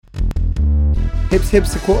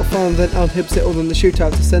Hibs the quarter-final, then Unhibs it all in the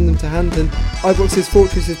shootout to send them to Hampden. Ibrox's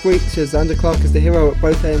Fortress is breaches, Ander Clark is the hero at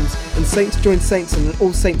both ends, and Saints join Saints in an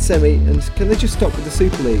all-Saints semi, and can they just stop with the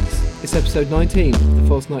Super Leagues? It's episode 19 of the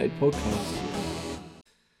False United podcast.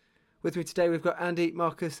 With me today we've got Andy,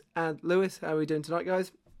 Marcus and Lewis. How are we doing tonight,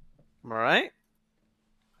 guys? I'm alright.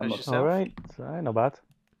 Alright, not bad.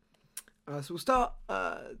 So we'll start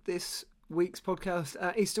this week's podcast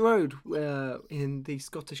at Easter Road, in the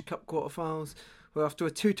Scottish Cup quarterfinals. We're after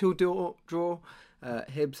a 2-2 draw.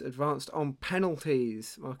 Hibs advanced on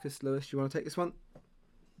penalties. Marcus, Lewis, do you want to take this one?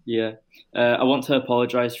 Yeah. I want to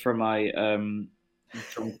apologise for my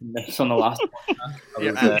drunkenness on the last podcast.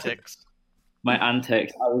 Your antics. My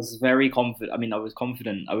antics. I was very confident. I mean, I was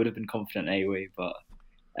confident. I would have been confident anyway, but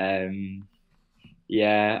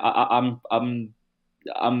yeah, I'm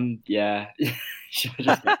yeah.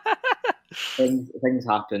 things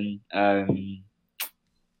happen.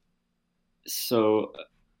 So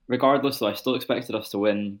regardless, though, I still expected us to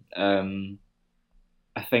win. I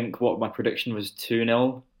think what my prediction was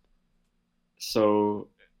 2-0. So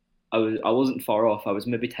I wasn't far off. I was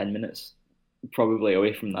maybe 10 minutes probably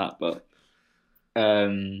away from that, but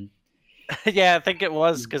yeah, I think it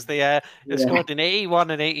was because they scored in 81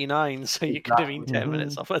 and 89, so you could have been 10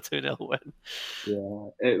 minutes off a 2-0 win. Yeah,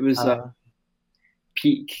 it was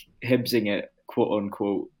peak Hibsing it, quote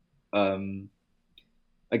unquote.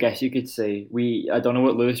 I guess you could say I don't know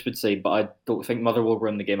what Lewis would say, but I don't think Motherwell were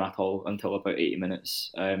in the game at all until about 80 minutes.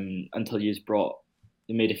 Until you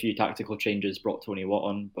made a few tactical changes, brought Tony Watt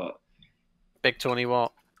on, but Big Tony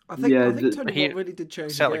Watt. I think Tony Watt really did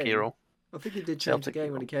change Celtic the game. hero. I think he did change the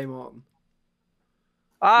game when he came on.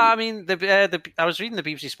 I mean, I was reading the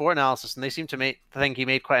BBC Sport analysis, and they seem to think he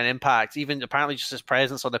made quite an impact. Even apparently, just his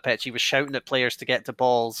presence on the pitch, he was shouting at players to get to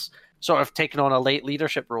balls, sort of taking on a late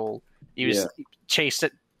leadership role. He was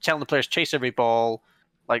telling the players chase every ball,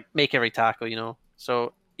 like make every tackle, you know.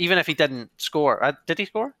 So even if he didn't score, did he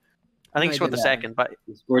score? I think he scored the second, but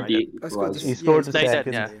he scored He scored the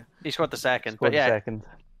second. He scored the second, Scored the second.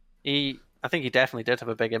 I think he definitely did have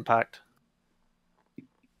a big impact.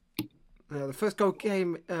 The first goal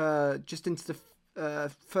came just into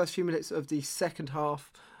the first few minutes of the second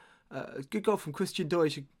half. A good goal from Christian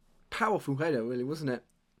Deutsch. A powerful header, really, wasn't it?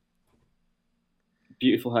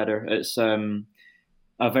 Beautiful header. It's a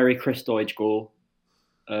very Chris Deutsch goal.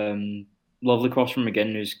 Lovely cross from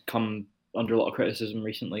McGinn, who's come under a lot of criticism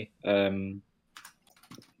recently. And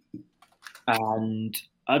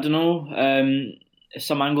I don't know.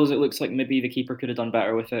 Some angles it looks like maybe the keeper could have done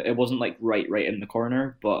better with it. It wasn't like right in the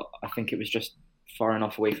corner, but I think it was just far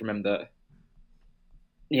enough away from him that,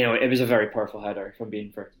 you know, it was a very powerful header, if I'm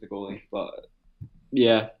being fair to the goalie. But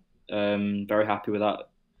yeah, very happy with that.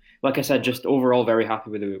 Like I said, just overall very happy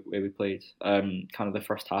with the way we played. Kind of the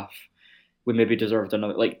first half, we maybe deserved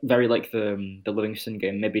another, very like the Livingston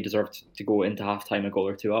game, maybe deserved to go into half-time a goal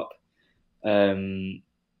or two up.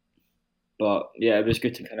 But yeah, it was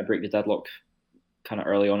good to kind of break the deadlock kind of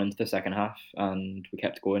early on into the second half, and we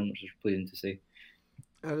kept going, which was pleasing to see.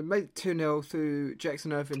 It made 2-0 through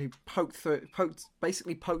Jackson Irvine, who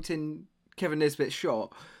basically poked in Kevin Nisbet's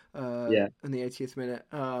shot in the 80th minute.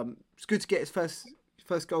 It's good to get his first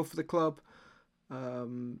goal for the club.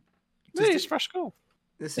 His first goal.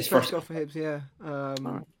 This is his first goal for Hibs, yeah.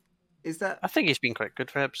 Right. Is that? I think he's been quite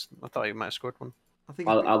good for Hibs. I thought he might have scored one.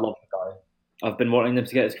 I love the guy. I've been wanting them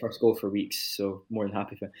to get his first goal for weeks, so more than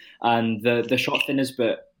happy for him. And the shot for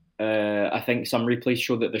Nisbet, I think some replays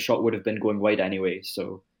show that the shot would have been going wide anyway.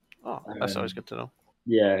 So that's always good to know.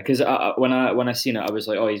 Yeah, because when I seen it, I was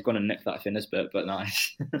like, oh, he's going to nick that for Nisbet, but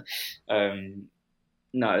nice.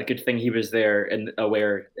 No, a good thing he was there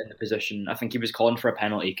aware in the position. I think he was calling for a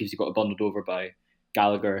penalty because he got bundled over by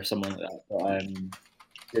Gallagher or someone like that.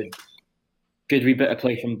 But good wee bit of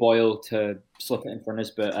play from Boyle to slip it in for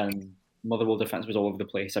Nisbet, and Motherwell defence was all over the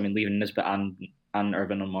place. I mean, leaving Nisbet and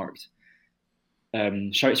Irvine unmarked.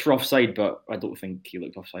 Shouts for offside, but I don't think he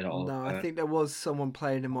looked offside at all. No, I think there was someone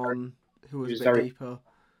playing him on who was a bit deeper.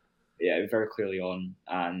 Yeah, very clearly on,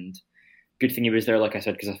 and good thing he was there, like I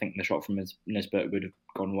said, because I think the shot from Nisbet would have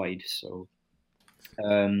gone wide. So,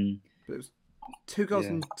 but it was 2 goals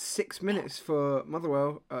in 6 minutes for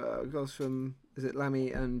Motherwell. Goals from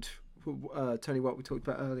Lammy and Tony Watt we talked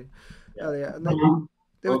about earlier. And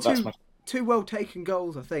there were two well taken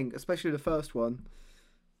goals, I think, especially the first one.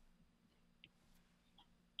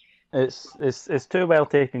 It's 2 well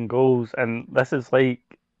taken goals, and this is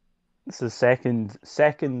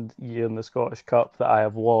second year in the Scottish Cup that I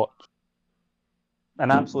have watched an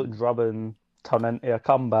absolute drubbing turn into a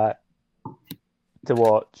comeback to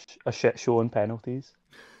watch a shit show in penalties.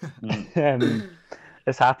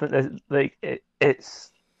 It's happened.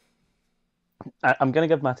 it's. I'm going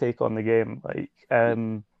to give my take on the game. Like,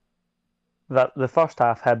 that the first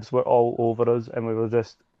half, Hibs were all over us, and we were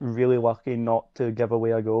just really lucky not to give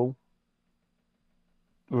away a goal.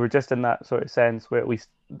 We were just in that sort of sense where at least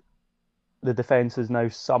the defence is now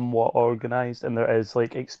somewhat organised, and there is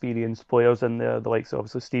like experienced players in there, the likes of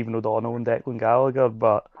obviously Stephen O'Donnell and Declan Gallagher,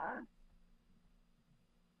 but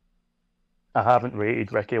I haven't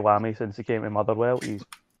rated Ricky Lamy since he came to Motherwell. He's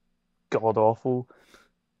god awful,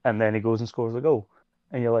 and then he goes and scores a goal,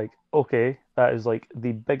 and you're like, okay, that is like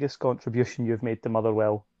the biggest contribution you've made to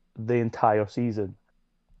Motherwell the entire season.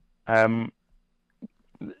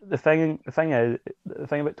 The thing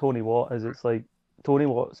about Tony Watt is it's like Tony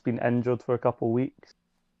Watt's been injured for a couple of weeks.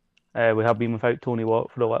 We have been without Tony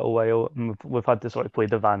Watt for a little while, and we've had to sort of play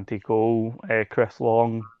Devante Cole, Chris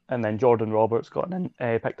Long, and then Jordan Roberts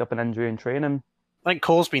picked up an injury in training. I think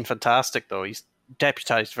Cole's been fantastic though. He's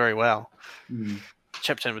deputised very well. Mm.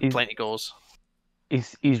 Chipped in with plenty of goals.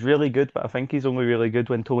 He's really good, but I think he's only really good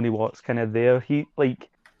when Tony Watt's kind of there.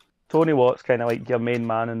 Tony Watt's kind of like your main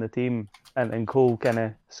man in the team, and then Cole kind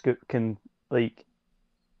of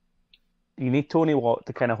you need Tony Watt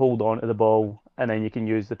to kind of hold on to the ball, and then you can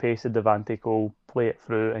use the pace of Devante Cole, play it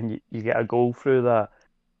through, and you get a goal through that.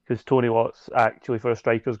 Because Tony Watt's actually, for a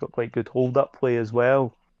striker, has got quite good hold-up play as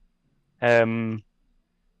well. But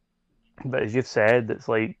as you've said, it's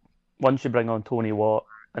like once you bring on Tony Watt,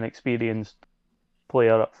 an experienced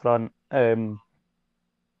player up front,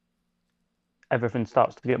 everything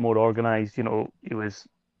starts to get more organised. You know, he was,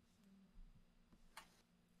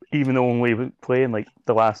 even though only playing like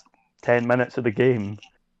the last 10 minutes of the game,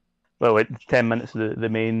 well, like 10 minutes of the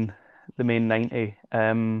main 90,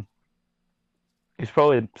 he's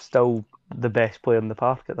probably still the best player in the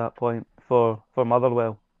park at that point for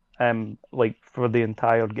Motherwell, like for the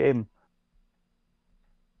entire game.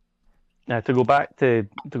 Now to go back to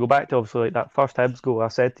obviously like that first Hibs goal, I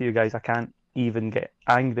said to you guys I can't even get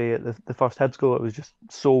angry at the first Hibs goal. It was just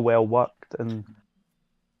so well worked, and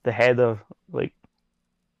the header, like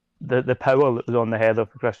the power that was on the header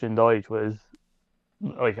for Christian Deutsch was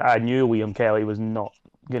like, I knew Liam Kelly was not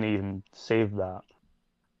going to even save that.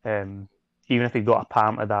 Even if he got a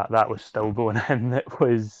palm to that was still going in. It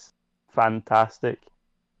was fantastic.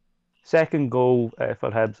 Second goal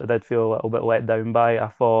for Hibs, I did feel a little bit let down by. I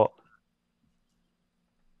thought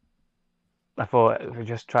if we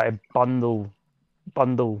just try to bundle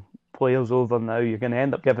players over now, you're going to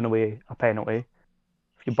end up giving away a penalty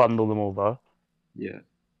if you bundle them over. Yeah.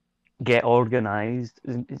 Get organised.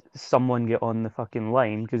 Someone get on the fucking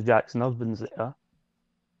line because Jackson Irvine's there.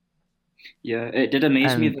 Yeah, it did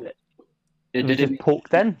amaze me that it was just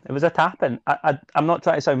poked in. It was a tap-in. I'm not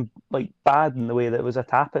trying to sound like bad in the way that it was a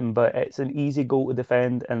tap-in, but it's an easy goal to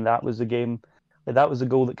defend, and that was the game. That was the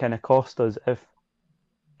goal that kind of cost us. If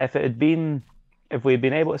we had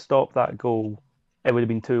been able to stop that goal, it would have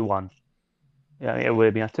been 2-1. Yeah, it would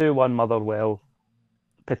have been a 2-1 Motherwell,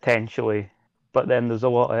 potentially. But then there's a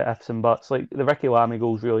lot of ifs and buts. Like the Ricky Lamy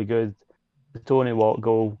goal is really good. The Tony Watt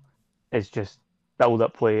goal is just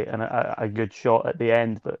build-up play and a good shot at the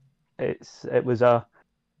end. But it was a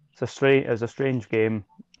strange game.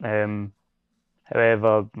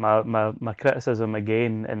 However, my criticism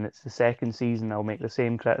again, and it's the second season, I'll make the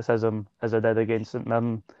same criticism as I did against St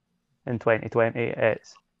Mirren in 2020.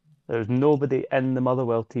 There's nobody in the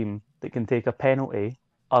Motherwell team that can take a penalty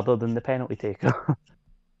other than the penalty taker.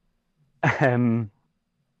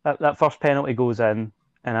 That first penalty goes in,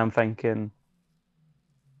 and I'm thinking,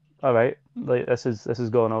 all right, like this is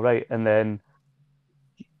going all right. And then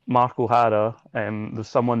Mark O'Hara, there's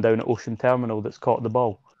someone down at Ocean Terminal that's caught the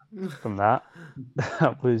ball from that.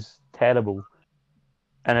 That was terrible,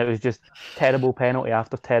 and it was just terrible penalty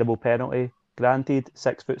after terrible penalty. Granted,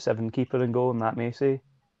 6'7" keeper and goal, and Matt Macy,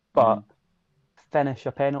 but finish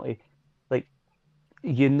a penalty, like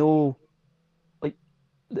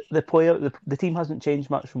the player, the team hasn't changed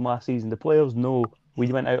much from last season. The players know we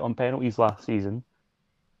went out on penalties last season.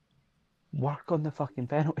 Work on the fucking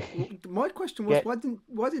penalty. My question was,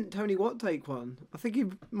 why didn't Tony Watt take one? I think he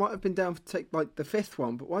might have been down to take like the fifth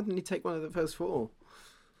one, but why didn't he take one of the first four?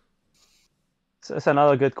 So it's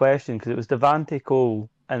another good question, because it was Devante Cole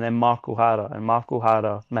and then Mark O'Hara, and Mark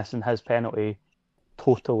O'Hara missing his penalty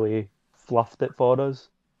totally fluffed it for us.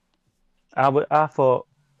 I thought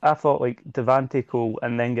like Devante Cole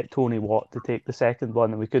and then get Tony Watt to take the second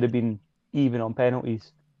one, and we could have been even on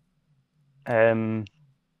penalties.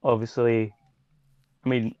 Obviously, I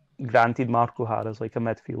mean, granted, Mark O'Hara's like a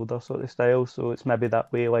midfielder sort of style, so it's maybe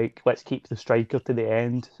that way, like, let's keep the striker to the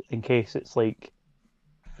end in case it's like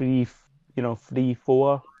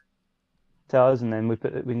 3-4 to us, and then we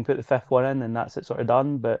can put the fifth one in, and that's it sort of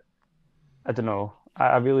done. But I don't know.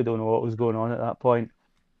 I really don't know what was going on at that point.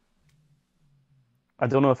 I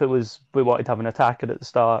don't know if it was we wanted to have an attacker at the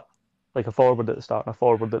start, like a forward at the start and a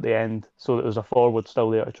forward at the end, so that there was a forward still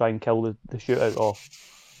there to try and kill the shootout off.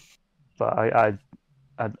 But I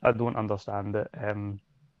don't understand it.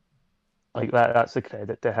 Like that's the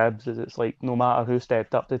credit to Hibs, is it's like no matter who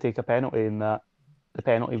stepped up to take a penalty, and that the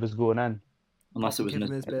penalty was going in. Unless it was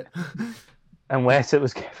Nisbet. Unless it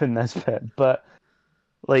was given Nisbet. But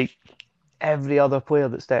like every other player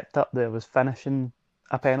that stepped up there was finishing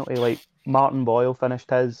a penalty. Like Martin Boyle finished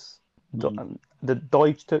his. The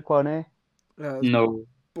Deutsch took one, eh? No.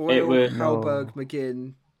 Boyle, Hallberg,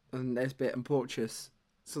 McGinn, and Nisbet and Porteous.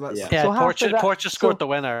 So that's so Porteous scored the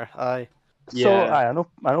winner. Aye. So I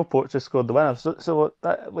know Porteous scored the winner. So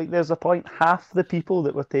that, like, there's a point. Half the people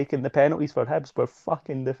that were taking the penalties for Hibs were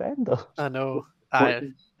fucking defenders. I know.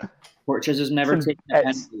 Porteous has never taken a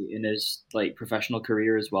penalty in his like professional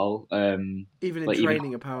career as well. Even in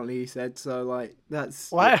training, apparently, he said. So like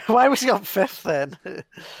that's why was he on fifth then?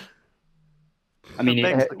 I mean,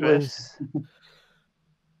 it was.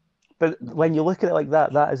 But when you look at it like that,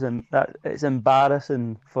 it's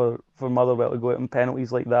embarrassing for Motherwell to go out on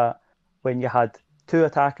penalties like that. When you had two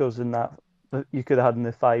attackers in that, you could have had in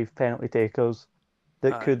the 5 penalty takers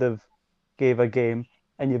that could have gave a game,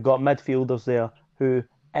 and you've got midfielders there who,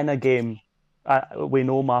 in a game, we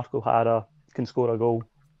know Marco Hara can score a goal.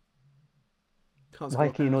 Why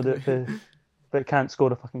can you know that but can't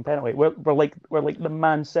score a fucking penalty? We're like the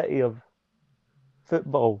Man City of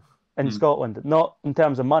football in Scotland, not in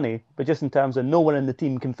terms of money, but just in terms of no one in the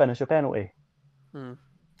team can finish a penalty.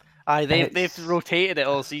 They've rotated it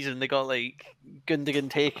all season. They got like Gundogan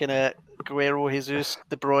taking it, Aguero, Jesus,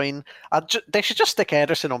 De Bruyne. They should just stick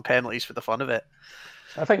Ederson on penalties for the fun of it.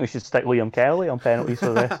 I think we should stick Liam Kelly on penalties for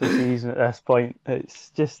the rest of the season at this point.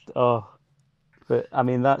 It's just but I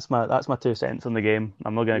mean that's my 2 cents on the game.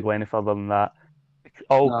 I'm not going to go any further than that.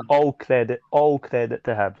 All credit to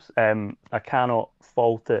Hibs. I cannot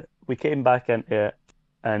fault it. We came back into it,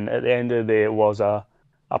 and at the end of the day, it was a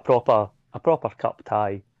proper cup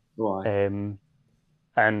tie. Right.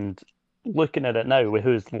 And looking at it now, with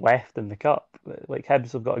who's left in the cup, like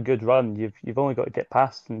Hibs have got a good run. You've only got to get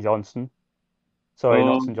past St Johnstone. Sorry,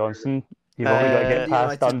 not St Johnstone. You've only got to get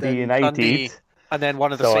past Dundee United. And then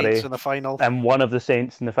one of the Saints in the final. And one of the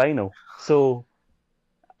Saints in the final. So,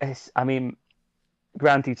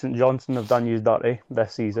 granted, St Johnstone have done you dirty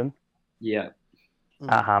this season. Yeah.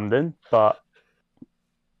 At Hampden, but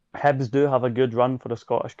Hibs do have a good run for the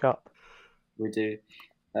Scottish Cup. We do.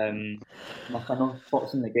 My final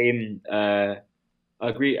thoughts on the game. I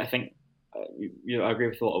agree. I think I agree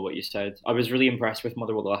with a lot of what you said. I was really impressed with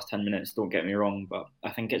Motherwell the last 10 minutes. Don't get me wrong, but I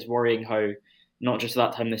think it's worrying how not just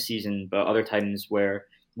that time this season, but other times where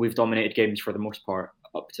we've dominated games for the most part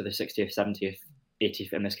up to the 60th, 70th,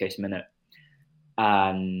 80th in this case minute,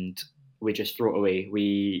 and we just throw it away.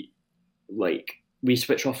 We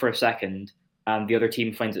switch off for a second, and the other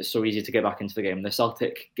team finds it so easy to get back into the game. The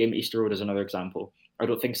Celtic game at Easter Road is another example. I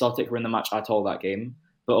don't think Celtic were in the match at all that game,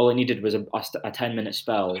 but all it needed was a 10-minute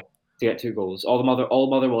spell to get 2 goals. All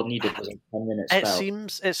Motherwell needed was a 10-minute spell.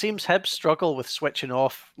 It seems Hibs struggle with switching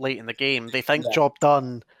off late in the game. They think job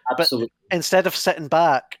done, Absolutely. But instead of sitting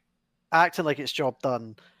back, acting like it's job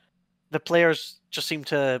done, the players just seem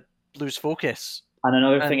to lose focus. And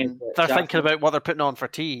another thing is they're thinking about what they're putting on for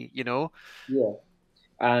tea, you know? Yeah.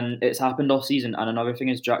 And it's happened all season. And another thing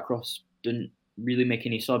is Jack Ross didn't really make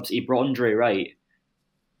any subs. He brought Andre Wright.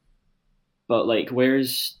 But, like,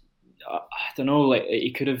 where's... I don't know, like,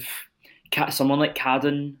 he could have... Someone like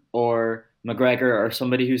Cadden or McGregor or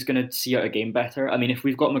somebody who's going to see out a game better. I mean, if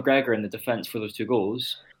we've got McGregor in the defence for those 2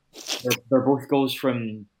 goals, they're both goals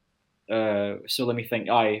from... so let me think.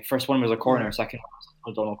 First one was a corner, second one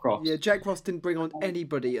was Donald Cross. Yeah, Jack Ross didn't bring on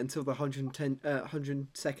anybody until the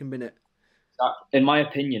 102nd minute. In my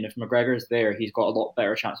opinion, if McGregor's there, he's got a lot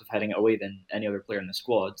better chance of heading it away than any other player in the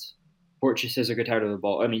squad. Porteous is a good header of the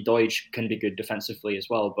ball. I mean, Deutsch can be good defensively as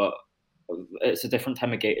well, but it's a different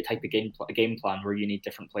type of game plan where you need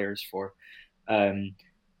different players for.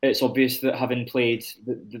 It's obvious that having played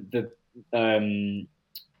the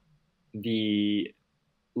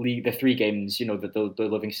league, the 3 games, you know, the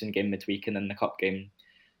Livingston game midweek and then the cup game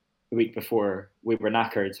the week before, we were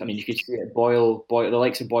knackered. I mean, you could see it. Boyle, the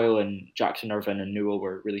likes of Boyle and Jackson Irvine and Newell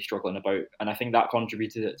were really struggling about, and I think that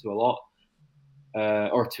contributed it to a lot,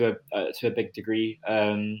 or to a big degree.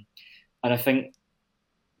 And I think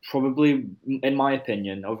probably, in my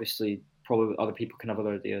opinion, obviously, probably other people can have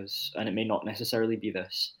other ideas, and it may not necessarily be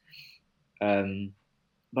this.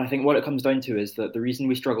 But I think what it comes down to is that the reason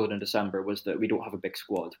we struggled in December was that we don't have a big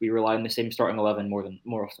squad. We rely on the same starting 11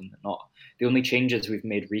 more often than not. The only changes we've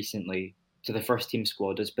made recently to the first team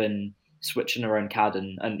squad has been switching around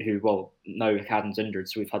Cadden, and now Cadden's injured,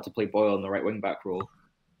 so we've had to play Boyle in the right wing back role,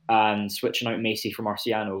 and switching out Macy from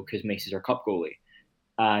Marciano because Macy's our cup goalie.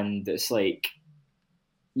 And it's like,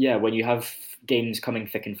 yeah, when you have games coming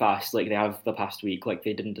thick and fast like they have the past week, like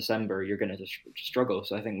they did in December, you're going to struggle.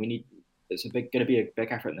 So I think it's going to be a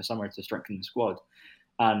big effort in the summer to strengthen the squad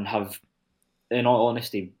and have, in all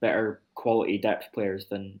honesty, better quality depth players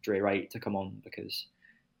than Dre Wright to come on because,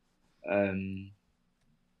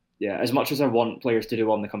 as much as I want players to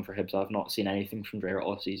do on the come for Hibs, I've not seen anything from Dre Wright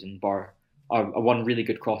all season, bar a one really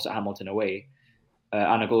good cross at Hamilton away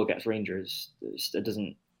and a goal against Rangers. It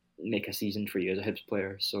doesn't make a season for you as a Hibs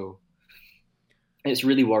player, so it's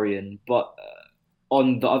really worrying. But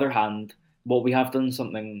on the other hand, something we have done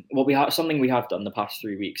the past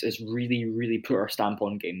 3 weeks is really, really put our stamp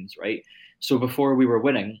on games, right? So before we were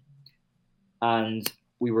winning, and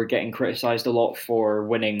we were getting criticised a lot for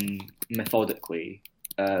winning methodically,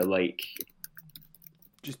 as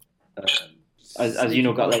you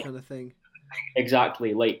know, got like kind of thing.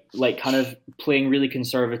 Exactly, like kind of playing really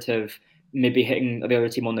conservative, maybe hitting the other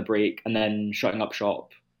team on the break and then shutting up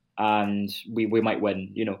shop, and we might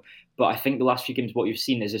win, you know. But I think the last few games, what you've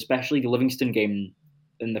seen is, especially the Livingston game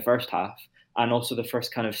in the first half, and also the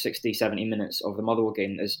first kind of 60, 70 minutes of the Motherwell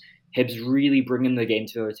game, is Hibs really bringing the game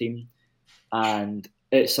to the other team. And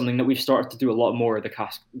it's something that we've started to do a lot more the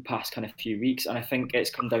past kind of few weeks. And I think it's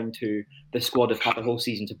come down to the squad have had the whole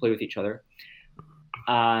season to play with each other.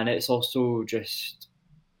 And it's also just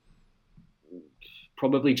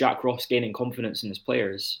probably Jack Ross gaining confidence in his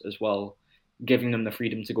players as well, giving them the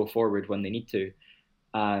freedom to go forward when they need to.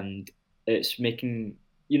 And it's making,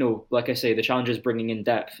 you know, like I say, the challenge is bringing in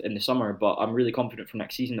depth in the summer, but I'm really confident for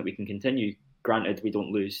next season that we can continue. Granted, we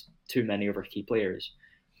don't lose too many of our key players,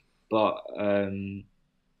 but and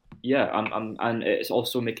it's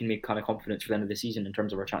also making me kind of confident for the end of the season in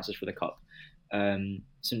terms of our chances for the cup.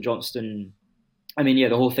 St Johnstone, I mean, yeah,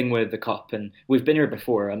 the whole thing with the cup, and we've been here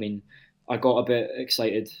before. I mean, I got a bit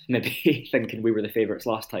excited, maybe thinking we were the favourites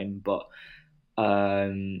last time, but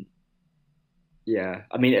yeah,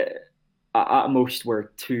 I mean, at most we're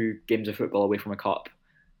 2 games of football away from a cup,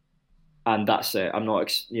 and that's it. I'm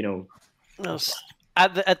not, you know,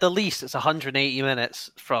 at the least it's 180 minutes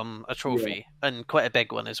from a trophy, and quite a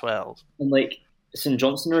big one as well. And like St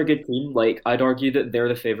Johnstone are a good team. Like I'd argue that they're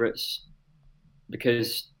the favourites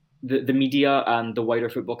because the media and the wider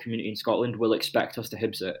football community in Scotland will expect us to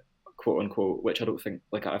Hibs it, quote unquote, which I don't think,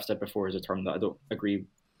 like I've said before, is a term that I don't agree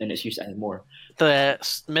in its use anymore. The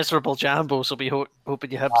miserable Jambos will be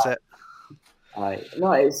hoping you Hibs it.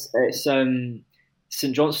 No, it's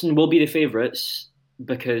St Johnstone will be the favourites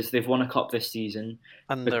because they've won a cup this season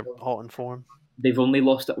and they're hot in form. They've only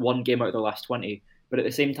lost at 1 game out of their last 20, but at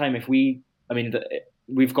the same time,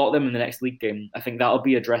 we've got them in the next league game. I think that'll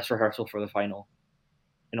be a dress rehearsal for the final.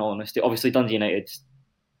 In all honesty, obviously Dundee United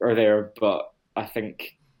are there, but I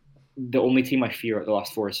think the only team I fear at the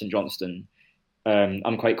last 4 is St Johnstone.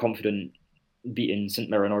 I'm quite confident beating St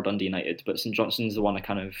Mirren or Dundee United, but St Johnstone's the one I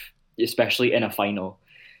kind of, especially in a final,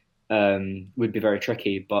 would be very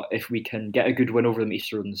tricky. But if we can get a good win over them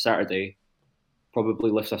Easter on Saturday,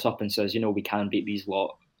 probably lifts us up and says, you know, we can beat these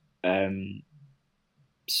lot.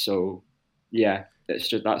 So yeah, that's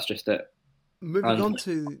just it. Moving on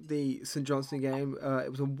to the St Johnstone game,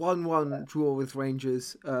 it was a 1-1 draw with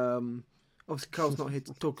Rangers. Obviously, Carl's not here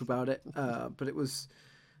to talk about it, but it was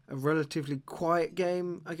a relatively quiet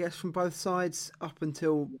game, I guess, from both sides up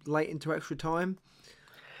until late into extra time.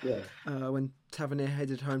 Yeah. When Tavernier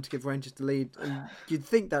headed home to give Rangers the lead, and you'd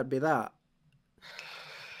think that'd be that.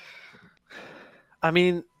 I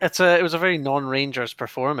mean, it was a very non-Rangers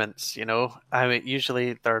performance, you know. I mean,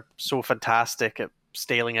 usually they're so fantastic at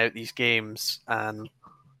staling out these games, and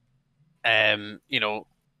you know,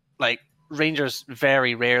 like Rangers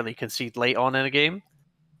very rarely concede late on in a game,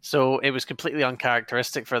 so it was completely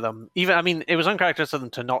uncharacteristic for them. Even, I mean, it was uncharacteristic of them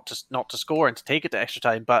to not to score and to take it to extra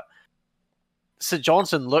time, but St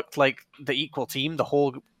Johnstone looked like the equal team the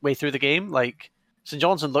whole way through the game. Like St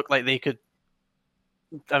Johnstone looked like they could.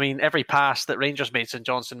 I mean, every pass that Rangers made, St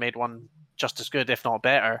Johnstone made one just as good, if not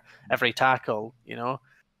better. Every tackle, you know.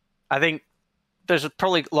 I think there's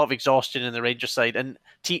probably a lot of exhaustion in the Rangers side, and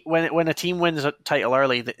when a team wins a title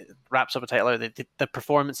early, wraps up a title early, the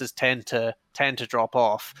performances tend to drop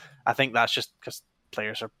off. I think that's just because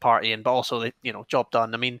players are partying, but also job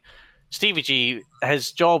done. I mean, Stevie G,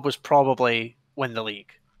 his job was probably win the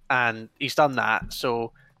league, and he's done that.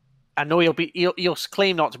 So I know he'll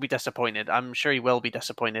claim not to be disappointed. I'm sure he will be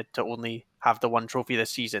disappointed to only have the one trophy this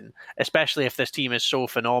season, especially if this team is so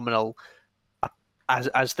phenomenal,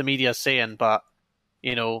 as the media is saying. But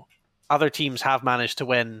other teams have managed to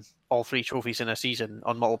win all 3 trophies in a season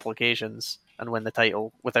on multiple occasions and win the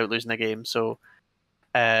title without losing a game. So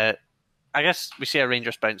I guess we see a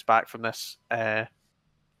Rangers bounce back from this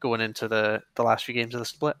going into the last few games of the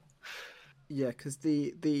split. Yeah, because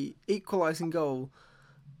the equalising goal,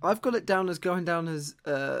 I've got it down as going down as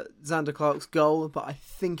Xander Clark's goal, but I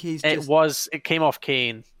think It came off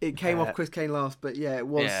Kane. It came off Chris Kane last, but yeah, it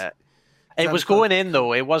was. Yeah. It was going in,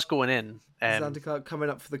 though. It was going in. Xander Clark coming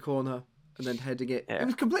up for the corner and then heading it. Yeah. It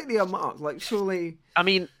was completely unmarked. Like, surely... I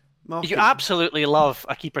mean, you absolutely love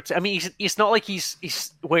a keeper. I mean, he's not like he's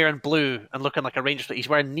wearing blue and looking like a Rangers player. He's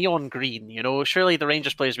wearing neon green, Surely the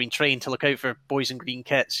Rangers players have been trained to look out for boys in green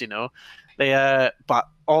kits, They, but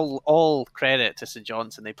all credit to St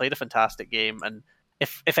Johnstone. They played a fantastic game. And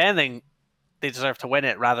if anything, they deserve to win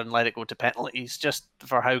it rather than let it go to penalties, just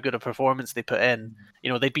for how good a performance they put in.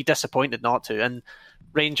 They'd be disappointed not to. And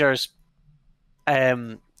Rangers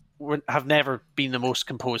have never been the most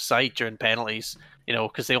composed side during penalties,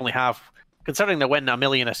 because they only have, considering they win 1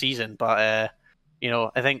 million a season, but I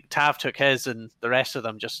think Tav took his and the rest of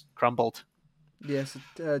them just crumbled. Yes,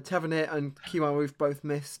 Tavernet and Kiwan both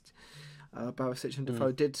missed. Barisic and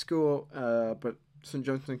Defoe did score, but St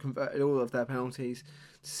Johnstone converted all of their penalties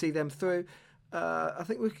to see them through. I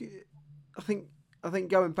think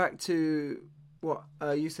going back to what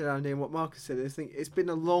you said, Andy, and what Marcus said, I think it's been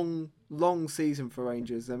a long season for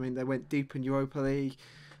Rangers. I mean, they went deep in Europa League.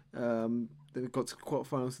 They got to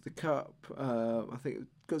quarterfinals of the Cup. I think it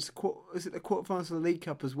got to is it the quarterfinals of the League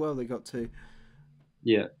Cup as well? They got to.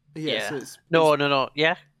 Yeah. Yeah. So it's no.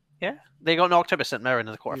 Yeah. They got knocked out by St Mirren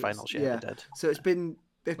in the quarterfinals. Yeah, they did. So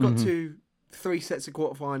they've got 3 sets of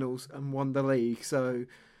quarterfinals and won the league. So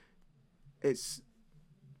it's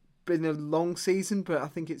been a long season, but I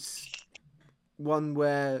think it's one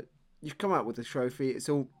where you've come out with a trophy. It's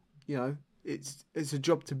all, it's a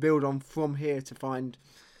job to build on from here to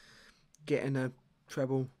getting a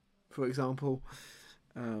treble, for example.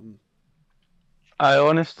 I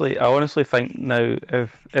honestly think now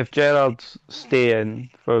if Gerrard's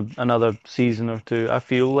staying for another season or 2, I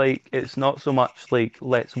feel like it's not so much like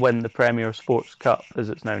let's win the Premier Sports Cup as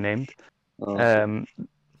it's now named. We'll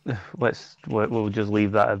just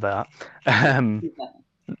leave that at that.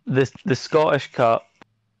 The Scottish Cup,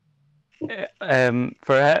 for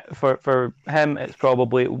him, it's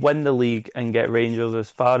probably win the league and get Rangers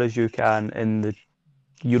as far as you can in the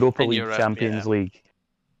Europa League, Champions League.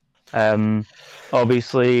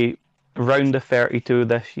 Obviously, round of 32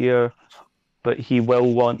 this year, but he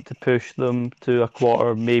will want to push them to a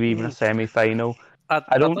quarter, maybe even a semi-final.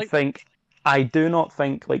 I do not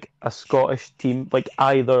think like a Scottish team, like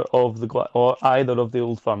either of the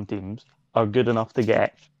Old Firm teams, are good enough to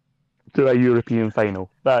get to a European final.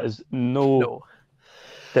 That is no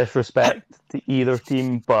disrespect to either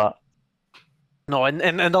team, but no.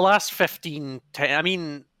 In the last 10, I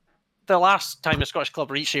mean, the last time a Scottish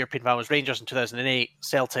club reached the European final was Rangers in 2008,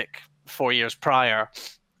 Celtic 4 years prior.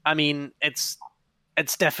 I mean, it's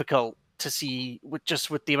difficult to see with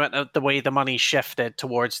the amount of the way the money shifted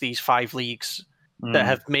towards these 5 leagues that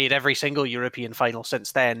have made every single European final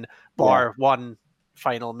since then, bar one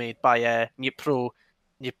final made by Dnipro.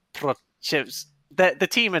 The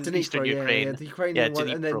team in Eastern Ukraine. Yeah, the Ukrainian one,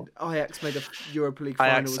 and then Ajax made a Europa League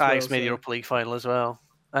final Ajax made a Europa League final as well.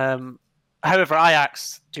 However,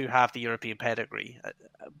 Ajax do have the European pedigree,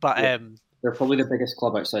 but they're probably the biggest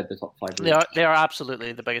club outside the top 5 leagues. They are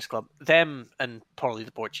absolutely the biggest club. Them and probably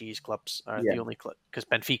the Portuguese clubs are the only club, because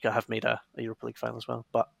Benfica have made a Europa League final as well.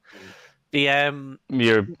 But the I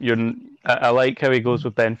like how he goes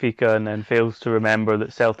with Benfica and then fails to remember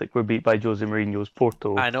that Celtic were beat by Jose Mourinho's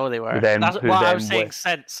Porto. I know they were. I was saying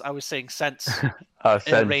since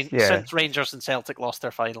since Rangers and Celtic lost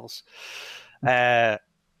their finals.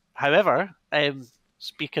 However,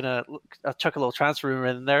 speaking of, I took a little transfer rumor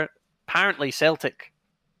in there. Apparently, Celtic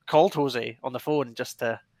called Jose on the phone just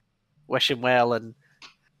to wish him well, and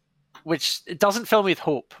which it doesn't fill me with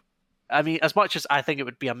hope. I mean, as much as I think it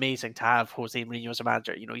would be amazing to have Jose Mourinho as a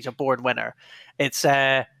manager, he's a born winner.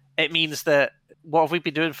 It means that what have we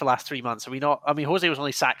been doing for the last 3 months? Are we not? I mean, Jose was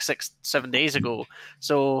only sacked 6-7 days ago,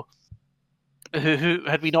 so who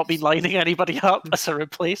had we not been lining anybody up as a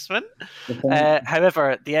replacement?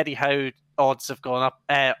 However, the Eddie Howe odds have gone up.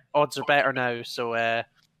 Odds are better now, so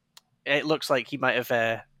it looks like he might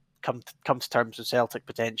have come to terms with Celtic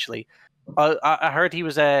potentially. I heard he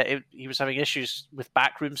was having issues with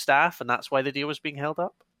backroom staff, and that's why the deal was being held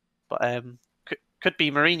up. But could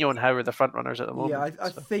be Mourinho and Howe are the front runners at the moment. Yeah, I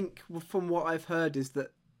think from what I've heard is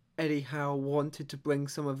that Eddie Howe wanted to bring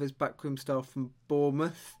some of his backroom staff from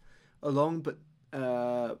Bournemouth along, but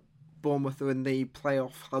Bournemouth are in the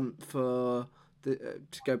playoff hunt for to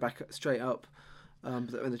go back straight up.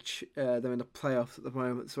 They're in the playoffs at the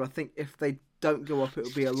moment, so I think if they don't go up, it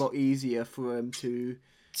will be a lot easier for him to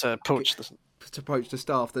poach the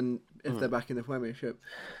staff than if they're back in the Premiership.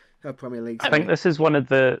 Premier League. I think this is one of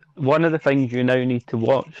the things you now need to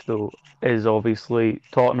watch, though, is obviously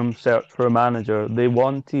Tottenham's search for a manager. They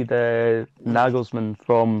wanted Nagelsmann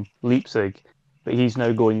from Leipzig, but he's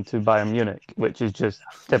now going to Bayern Munich, which is just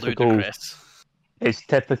typical. Ludicrous. It's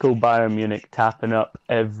typical Bayern Munich tapping up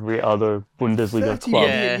every other Bundesliga club.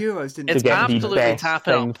 €30 million, didn't it's get absolutely the best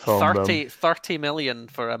tapping up thing 30 million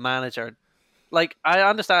for a manager. Like, I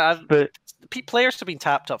understand, but players have been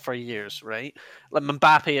tapped up for years, right? Like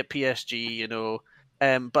Mbappe at PSG,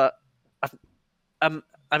 but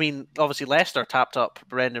I mean, obviously Leicester tapped up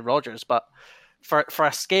Brendan Rodgers, but for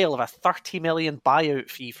a scale of a 30 million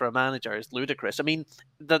buyout fee for a manager is ludicrous. I mean,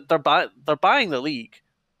 they're buying the league,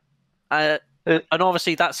 and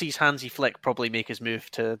obviously that sees Hansi Flick probably make his move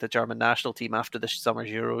to the German national team after this summer's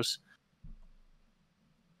Euros.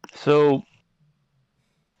 So,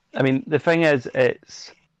 I mean, the thing is,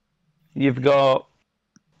 you've got,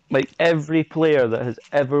 like, every player that has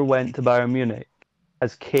ever went to Bayern Munich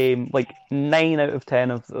has came, like, 9 out of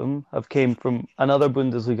 10 of them have came from another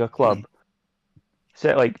Bundesliga club.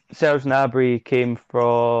 So, like, Serge Gnabry came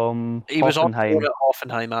from He was on Hoffenheim. at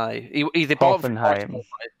Hoffenheim, aye. They bought him from Hoffenheim. Portugal.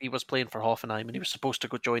 He was playing for Hoffenheim, and he was supposed to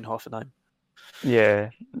go join Hoffenheim. Yeah,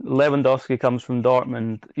 Lewandowski comes from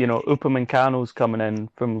Dortmund. Upamecano's coming in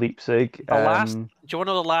from Leipzig. Do you want to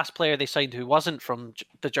know the last player they signed who wasn't from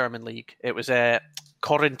the German league? It was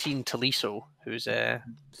Corentin Tolisso, who's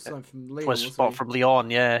from Lyon, was bought from Lyon.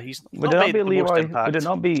 Yeah, he's Would not it not made be the most Leroy? impact. Would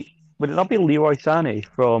it not be Leroy Sané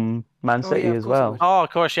from Man City yeah, as of course it well? would. Oh, of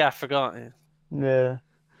course, yeah, I forgot. Yeah. Yeah.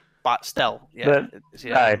 But still, yeah.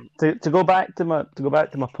 To go back to my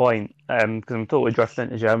point, because I'm totally drifting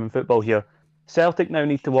into German football here. Celtic now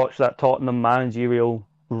need to watch that Tottenham managerial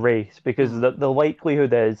race, because the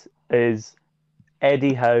likelihood is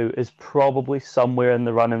Eddie Howe is probably somewhere in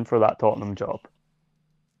the running for that Tottenham job.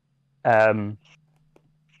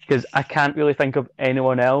 Because I can't really think of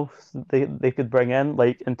anyone else they could bring in,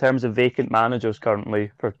 like, in terms of vacant managers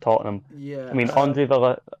currently for Tottenham. Yeah. I mean,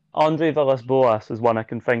 Andre Villas-Boas is one I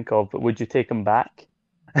can think of, but would you take him back?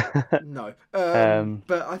 No.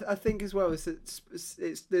 But I think as well,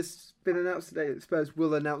 there's been announced today that Spurs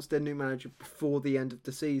will announce their new manager before the end of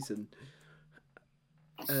the season.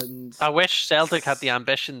 And I wish Celtic had the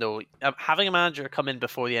ambition, though. Having a manager come in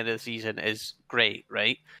before the end of the season is great,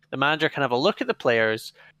 right? The manager can have a look at the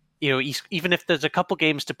players. Even if there's a couple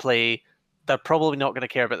games to play, they're probably not going to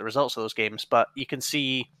care about the results of those games. But you can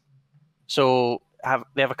see, they have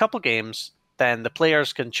a couple games. Then the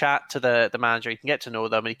players can chat to the manager. He can get to know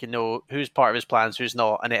them, and he can know who's part of his plans, who's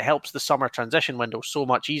not, and it helps the summer transition window so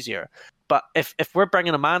much easier. But if we're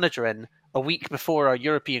bringing a manager in a week before our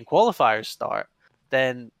European qualifiers start,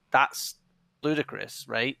 then that's ludicrous,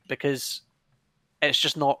 right? Because it's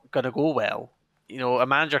just not going to go well. A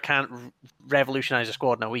manager can't revolutionize a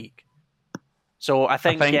squad in a week. So I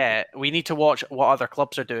think we need to watch what other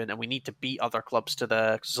clubs are doing, and we need to beat other clubs because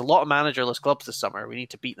there's a lot of managerless clubs this summer. We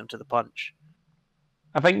need to beat them to the punch.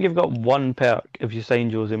 I think you've got one perk if you sign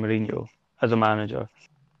Jose Mourinho as a manager.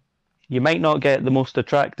 You might not get the most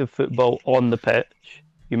attractive football on the pitch.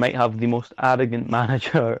 You might have the most arrogant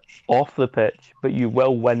manager off the pitch, but you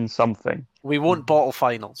will win something. We won't bottle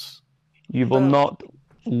finals. You will not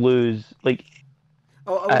lose. Like,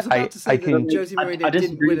 I was about to say that Jose Mourinho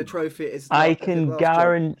didn't win a trophy. I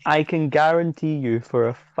can guarantee you for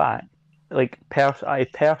a fact. Like, I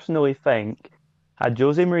personally think, had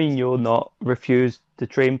Jose Mourinho not refused to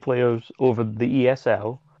train players over the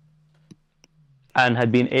ESL and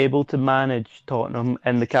had been able to manage Tottenham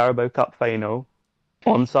in the Carabao Cup final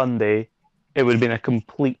on Sunday, it would have been a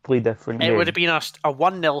completely different game. It would have been a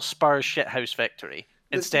 1-0 Spurs shithouse victory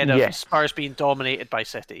instead of Spurs being dominated by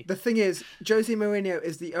City. The thing is, Jose Mourinho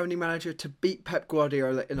is the only manager to beat Pep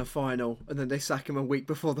Guardiola in a final, and then they sack him a week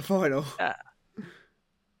before the final. Yeah.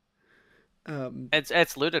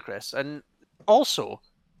 It's ludicrous. And also,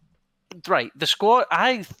 right, the squad,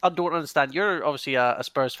 I don't understand. You're obviously a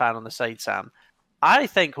Spurs fan on the side, Sam. I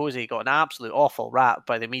think Jose got an absolute awful rap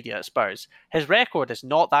by the media at Spurs. His record is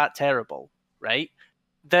not that terrible, right?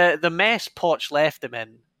 The mess Poch left him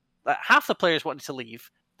in, half the players wanted to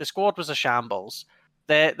leave. The squad was a shambles.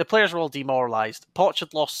 The players were all demoralised. Poch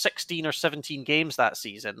had lost 16 or 17 games that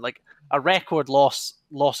season, like a record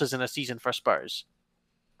losses in a season for Spurs,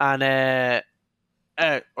 and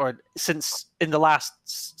or since in the last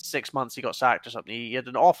 6 months he got sacked or something. He had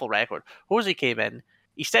an awful record. Jose came in,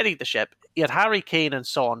 he steadied the ship. He had Harry Kane and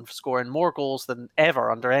Son scoring more goals than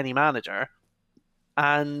ever under any manager,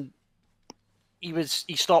 and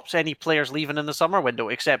he stopped any players leaving in the summer window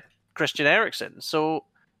except Christian Eriksen. So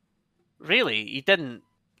really, he didn't.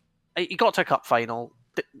 He got to a cup final.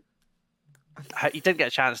 He didn't get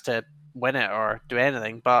a chance to win it or do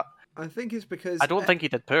anything, but I think it's because I don't think he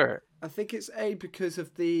did poor. I think it's because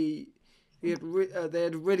of they had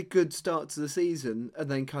a really good start to the season and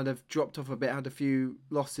then kind of dropped off a bit, had a few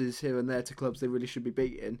losses here and there to clubs they really should be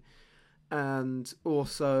beating, and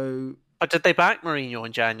also. But did they back Mourinho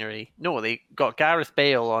in January? No, they got Gareth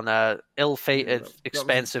Bale on a ill-fated,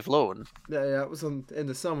 expensive loan. Yeah, that was in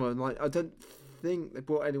the summer, and I don't think they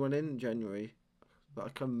brought anyone in January, but I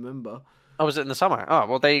can't remember. Oh, was it in the summer? Oh,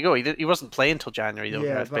 well, there you go. He wasn't playing until January, though,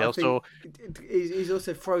 Gareth Bale. So he's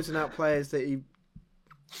also frozen out players that he,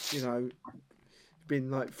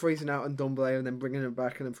 been freezing out on Ndombele and then bringing him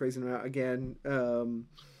back and then freezing him out again.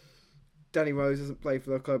 Danny Rose hasn't played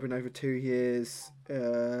for the club in over 2 years.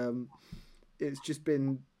 It's just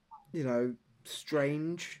been,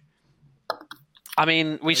 strange. I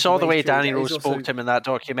mean, we saw the way Danny Rose spoke to him in that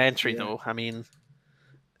documentary, though. I mean,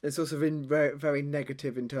 it's also been very, very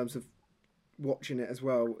negative in terms of watching it as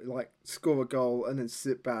well. Score a goal and then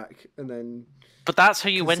sit back and then. But that's how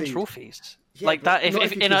you win trophies. Yeah, that.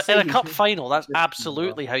 If in a cup final, that's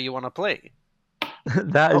absolutely how you want to play.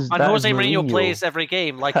 And Jose Mourinho plays every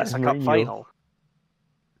game like it's a cup final.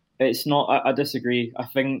 It's not. I disagree. I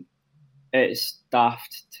think it's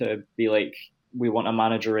daft to be like, we want a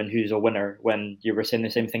manager in who's a winner when you were saying the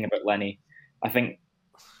same thing about Lenny. I think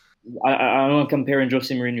I'm not comparing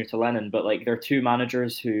Jose Mourinho to Lennon, but they're two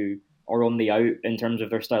managers who are on the out in terms of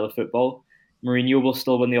their style of football. Mourinho will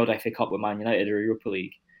still win the odd FA Cup with Man United or Europa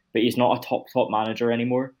League, but he's not a top manager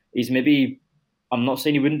anymore. He's maybe. I'm not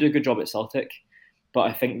saying he wouldn't do a good job at Celtic, but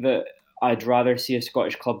I think that I'd rather see a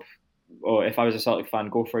Scottish club, or if I was a Celtic fan,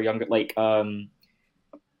 go for a younger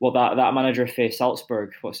that manager for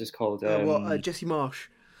Salzburg, what's his called? Jesse Marsh.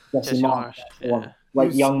 Jesse Marsh. Yeah.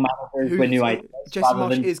 Young managers with new ideas. Jesse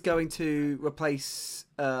Marsh is going to replace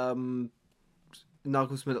Nagelsmann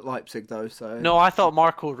at Leipzig, though. So no, I thought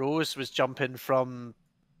Marco Rose was jumping from.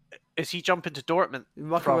 Is he jumping to Dortmund?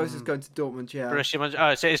 Marco Rose is going to Dortmund, yeah.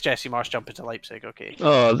 So it's Jesse Marsh jumping to Leipzig, okay.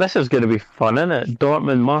 Oh, this is going to be fun, isn't it?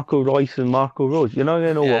 Dortmund, Marco Reus and Marco Rose. You're not going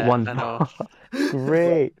to know what one's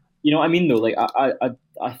great. You know what I mean, though?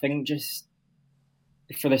 I think just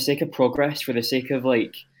for the sake of progress, for the sake of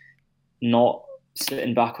not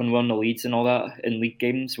sitting back on winning the leads and all that in league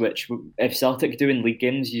games, which if Celtic do in league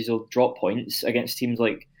games, you'll drop points against teams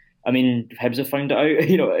Hibs have found it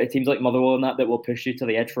out. Teams like Motherwell and that will push you to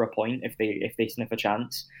the edge for a point if they sniff a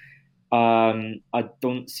chance. I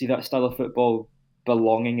don't see that style of football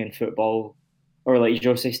belonging in football, or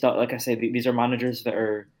Jose style. Like I said, these are managers that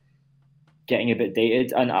are getting a bit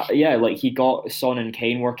dated, and he got Son and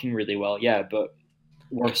Kane working really well. Yeah, but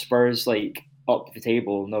were Spurs up the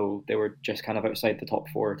table? No, they were just kind of outside the top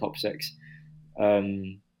 4 or top 6.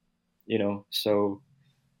 So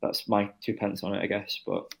that's my 2 pence on it, I guess.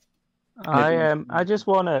 But I just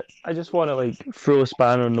wanna throw a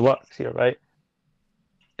spanner in the works here, right?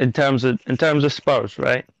 In terms of Spurs,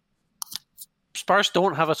 right? Spurs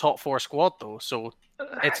don't have a top 4 squad though, so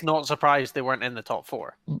it's not surprised they weren't in the top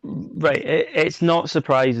 4. Right, it's not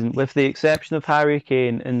surprising. With the exception of Harry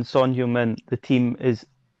Kane and Son Heung-min, the team is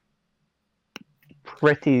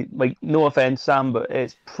pretty, no offense, Sam, but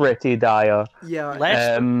it's pretty dire. Yeah,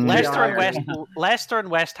 Leicester and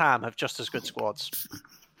West Ham have just as good squads.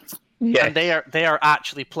 Yeah, and they are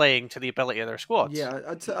actually playing to the ability of their squads. Yeah,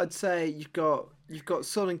 I'd say you've got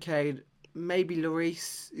Son and Kane, maybe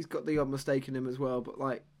Lloris. He's got the odd mistake in him as well,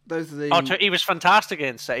 but those are the. Oh, he was fantastic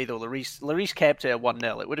against City though. Lloris kept it at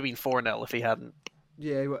 1-0. It would have been 4-0 if he hadn't.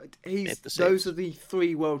 Yeah, those are the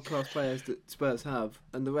 3 world-class players that Spurs have,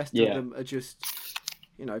 and the rest of them are just,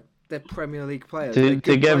 they're Premier League players. They're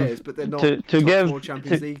good players, but they're not top 4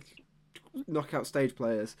 Champions League knockout stage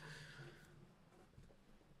players.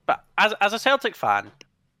 But as a Celtic fan,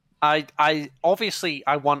 I obviously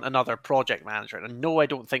want another project manager, and no, I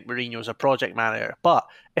don't think Mourinho's a project manager. But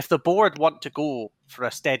if the board want to go for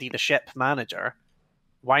a steady the ship manager,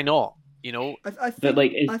 why not? I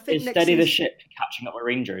think is steady the ship catching up with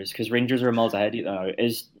Rangers, because Rangers are miles ahead now.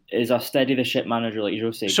 Is a steady the ship manager like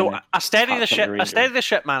Jose? So a steady the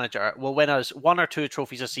ship manager will win us 1 or 2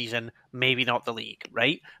 trophies a season, maybe not the league,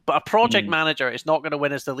 right? But a project manager is not going to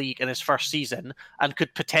win us the league in his first season, and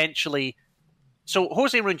could potentially. So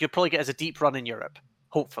Jose Mourinho could probably get us a deep run in Europe,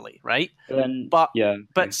 hopefully, right? Then, But yeah,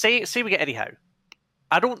 but say we get Eddie Howe.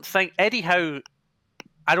 I don't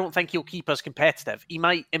think he'll keep us competitive. He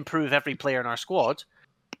might improve every player in our squad,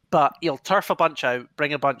 but he'll turf a bunch out,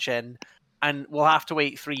 bring a bunch in, and we'll have to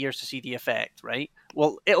wait 3 years to see the effect, right?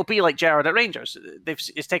 Well, it'll be like Gerrard at Rangers.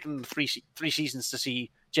 It's taken them three seasons to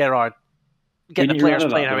see Gerrard get the players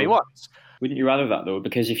playing how he wants. Wouldn't you rather that though?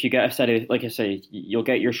 Because if you get a steady, like I say, you'll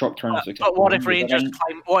get your short-term success. But what if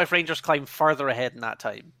Rangers climb further ahead in that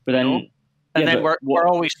time? But then, we're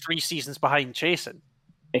always 3 seasons behind chasing.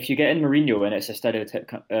 If you get in Mourinho and it's a steady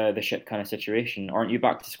the ship kind of situation, aren't you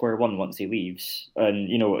back to square one once he leaves? And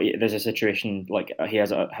there's a situation like he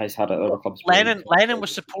has had at other clubs. Lennon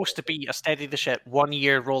was supposed to be a steady the ship 1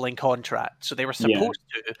 year rolling contract, so they were supposed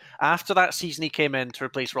to, after that season he came in to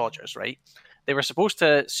replace Rodgers, right? They were supposed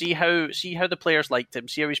to see how the players liked him,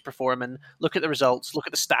 see how he's performing, look at the results, look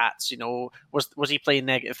at the stats. Was he playing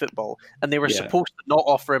negative football? And they were supposed to not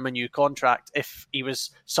offer him a new contract if he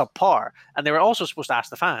was subpar. And they were also supposed to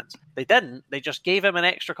ask the fans. They didn't. They just gave him an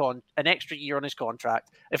extra year on his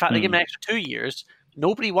contract. In fact, they gave him an extra 2 years.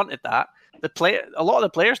 Nobody wanted that. A lot of the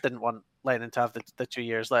players didn't want Lennon to have the 2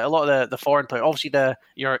 years. Like a lot of the foreign players, obviously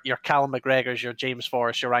your Callum McGregors, your James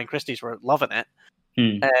Forrest, your Ryan Christies were loving it.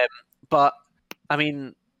 But I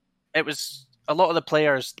mean, it was a lot of the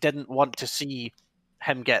players didn't want to see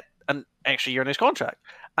him get an extra year in his contract.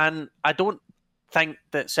 And I don't think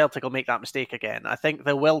that Celtic will make that mistake again. I think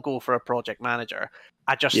they will go for a project manager.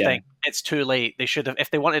 I just think it's too late. They should have,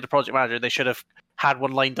 if they wanted a project manager, they should have had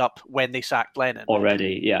one lined up when they sacked Lennon.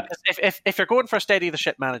 Already, yeah. If you're going for a steady the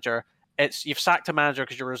ship manager, you've sacked a manager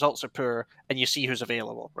because your results are poor and you see who's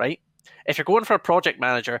available, right? If you're going for a project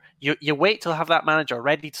manager, you wait till have that manager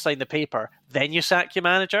ready to sign the paper, then you sack your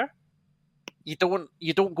manager. You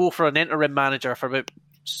don't go for an interim manager for about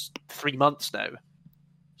 3 months now.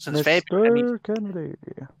 Since February. Kennedy.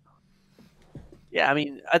 Yeah, I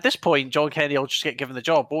mean, at this point, John Kennedy will just get given the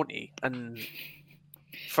job, won't he? And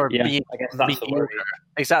for being I guess that's the worry.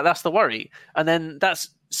 Exactly, that's the worry. And then that's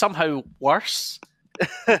somehow worse.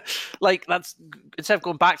 Like that's instead of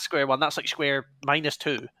going back to square one, that's like square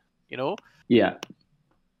 -2. Yeah.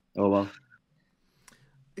 Oh well.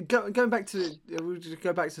 Going back to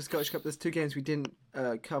the Scottish Cup, there's 2 games we didn't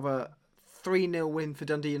cover. 3-0 win for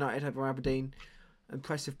Dundee United over Aberdeen.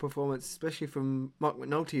 Impressive performance, especially from Mark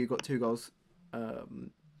McNulty, who got 2 goals.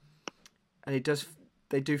 And they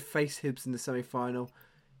do face Hibs in the semi-final.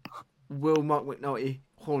 Will Mark McNulty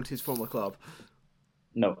haunt his former club?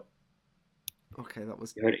 No. Okay, that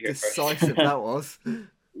was decisive. That was.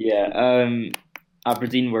 Yeah.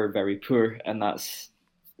 Aberdeen were very poor, and that's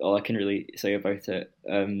all I can really say about it.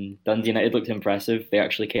 Dundee United looked impressive. They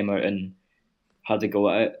actually came out and had a go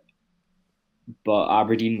at it. But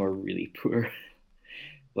Aberdeen were really poor.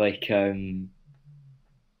 Like,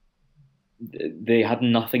 they had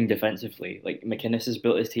nothing defensively. Like, McInnes has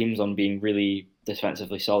built his teams on being really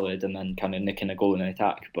defensively solid and then kind of nicking a goal in an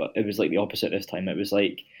attack. But it was like the opposite this time. It was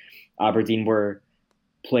like Aberdeen were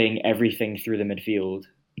playing everything through the midfield,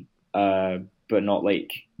 but not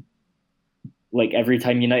like every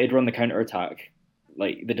time United were on the counter attack,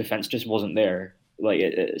 like the defense just wasn't there. Like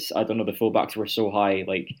it's I don't know, the fullbacks were so high,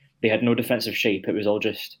 like they had no defensive shape. It was all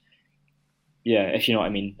just, if you know what I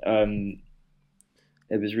mean.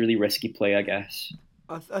 It was really risky play, I guess.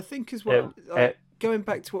 I think as well. Going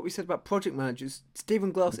back to what we said about project managers,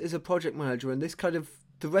 Stephen Glass is a project manager, and this kind of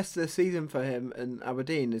the rest of the season for him and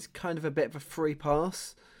Aberdeen is kind of a bit of a free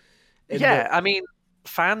pass. I mean,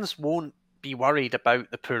 fans won't be worried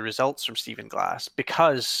about the poor results from Stephen Glass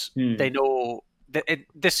because they know that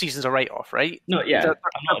this season's a write-off, right? No, yeah. They're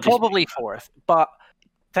probably 4th. But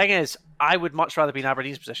thing is, I would much rather be in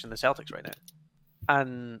Aberdeen's position than Celtic's right now.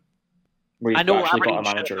 And I know Aberdeen got a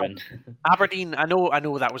manager in. Aberdeen, I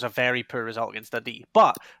know that was a very poor result against Dundee.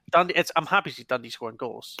 But Dundee, I'm happy to see Dundee scoring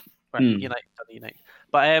goals. Dundee United.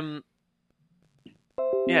 But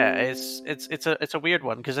it's a weird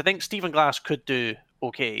one because I think Stephen Glass could do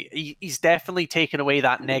okay. He's definitely taken away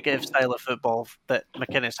that negative style of football that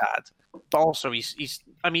McInnes had, but also he's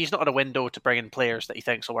not at a window to bring in players that he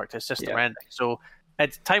thinks will work to his system or anything. So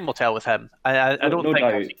time will tell with him. I don't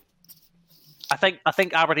think. I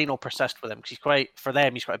think Aberdeen will persist with him because he's quite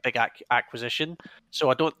a big acquisition. So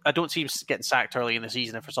I don't see him getting sacked early in the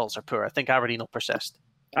season if results are poor. I think Aberdeen will persist.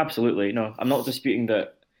 Absolutely, no. I'm not disputing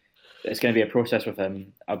that it's going to be a process with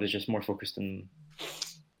him. I was just more focused on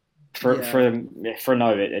for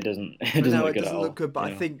now. It doesn't look good at all. But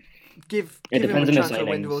I think give him a transfer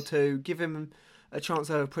window or 2. Give him a chance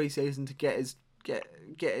over pre-season to get his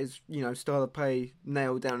style of play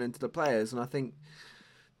nailed down into the players, and I think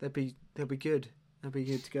they'll be good. They'll be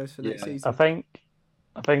good to go for next season. I think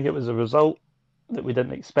I think it was a result that we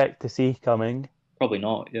didn't expect to see coming, Probably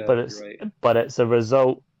not. Yeah, but you're right. it's a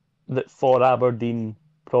result that for Aberdeen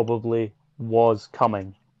probably was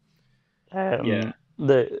coming. Yeah.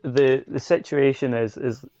 The situation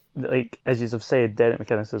is like, as you have said, Derek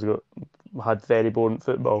McInnes had very boring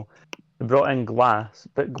football. They brought in Glass,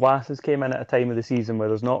 but Glass has came in at a time of the season where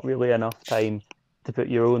there's not really enough time to put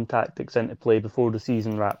your own tactics into play before the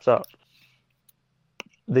season wraps up.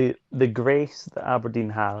 The grace that Aberdeen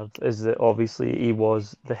have is that obviously he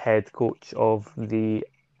was the head coach of the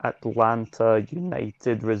Atlanta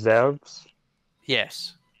United reserves.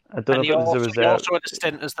 Yes. I don't And know if it was the he reserve. also had a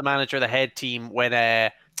stint as the manager of the head team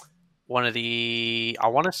when one of the, I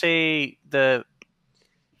want to say the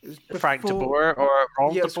It was Frank de before- Boer or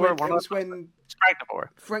Ron Yeah, de it Boer. was when Frank de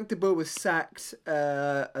Boer. Frank de Boer was sacked,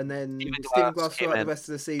 and then Stephen Stephen Glass Glass came throughout the in. rest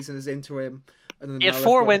of the season as interim. And then He had now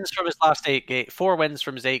 4 they've got- wins from his last 8 games. 4 wins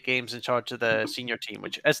from his 8 games in charge of the senior team,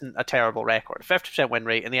 which isn't a terrible record. 50% win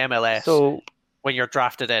rate in the MLS So when you're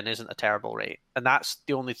drafted in isn't a terrible rate, and that's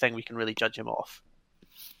the only thing we can really judge him off.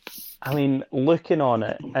 I mean, looking on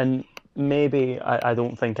it, and maybe I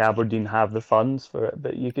don't think Aberdeen have the funds for it,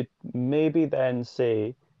 but you could maybe then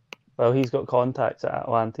say, well, he's got contacts at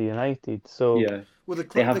Atlanta United, so Yeah. Well, the They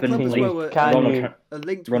club, have the been club as linked. well Can you- are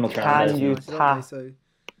linked Ronald with Fernandez, Atlanta you United, aren't they? tap- So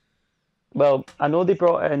Well, I know they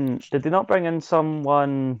brought in. Did they not bring in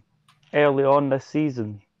someone early on this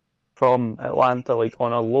season from Atlanta, like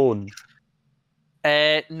on a loan?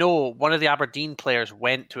 No, one of the Aberdeen players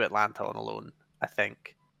went to Atlanta on a loan, I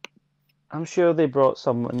think. I'm sure they brought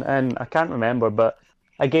someone in. I can't remember, but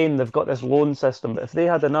again, they've got this loan system. But if they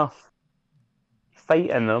had enough fight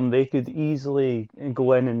in them, they could easily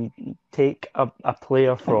go in and take a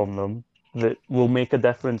player from them that will make a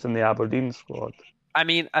difference in the Aberdeen squad. I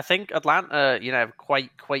mean, I think Atlanta, have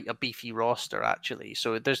quite a beefy roster actually.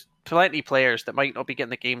 So there's plenty of players that might not be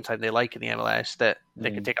getting the game time they like in the MLS that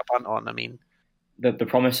they could take a punt on. I mean, The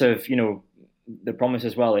promise of the promise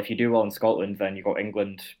as well. If you do well in Scotland, then you got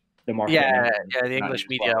England. The market. the English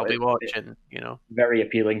media will be watching. Very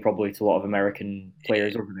appealing, probably to a lot of American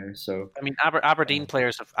players over there. So I mean, Aberdeen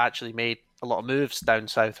players have actually made a lot of moves down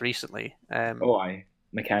south recently.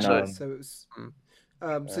 McKenna. So it's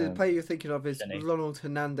so the player you're thinking of is Jenny. Ronald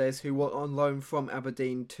Hernandez, who went on loan from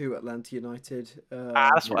Aberdeen to Atlanta United.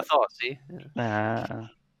 That's what I thought. See,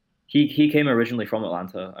 He came originally from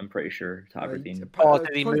Atlanta, I'm pretty sure, to Aberdeen. Did he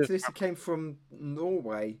According move to this, he came from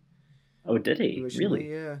Norway. Oh, did he? Originally,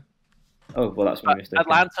 Really? yeah. Oh, well, that's my mistake.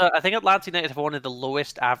 I think Atlanta United have one of the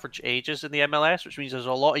lowest average ages in the MLS, which means there's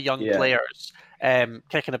a lot of young players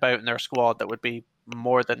kicking about in their squad that would be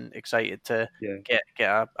more than excited to get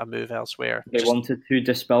a move elsewhere. They wanted to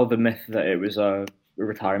dispel the myth that it was a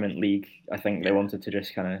retirement league. I think they wanted to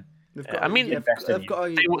just kind of... They've got, they've got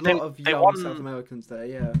a lot of young South Americans there,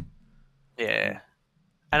 yeah. Yeah.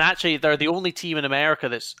 And actually, they're the only team in America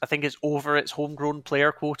that's, I think, is over its homegrown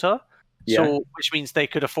player quota. So, which means they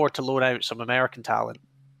could afford to loan out some American talent.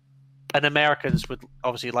 And Americans would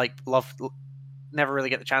obviously never really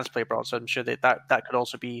get the chance to play abroad. So I'm sure that could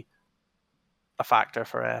also be a factor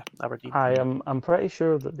for Aberdeen. I'm pretty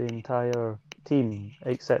sure that the entire team,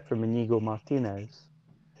 except for Inigo Martinez,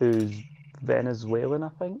 who's Venezuelan, I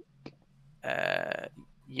think.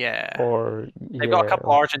 Yeah. They've got a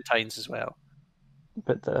couple of Argentines as well.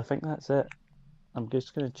 But I think that's it. I'm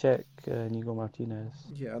just going to check Inigo Martinez.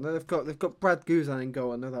 Yeah, I know they've got Brad Guzan in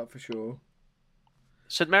goal. I know that for sure.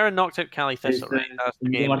 St Mirren knocked out Cali Thistle, right? That's the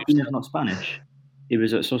game. Martinez not Spanish. He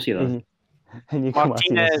was at Sociedad. Inigo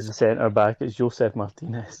Martinez is the centre back. It's Josep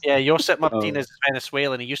Martinez. Yeah, Josep Martinez is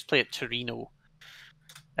Venezuelan. He used to play at Torino.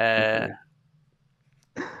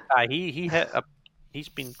 He's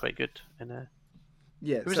been quite good.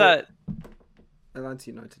 Who's that?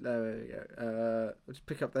 Atlanta United. There we go. Let's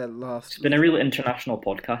pick up their last. It's been a real international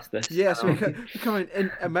podcast. This. Yeah, so we're coming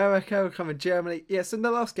in America. We're coming Germany. Yes, in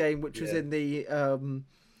the last game, which was in the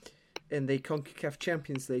CONCACAF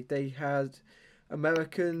Champions League, they had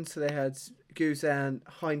Americans. So they had Guzan,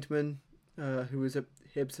 Hindman, who was at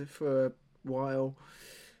Hibs for a while.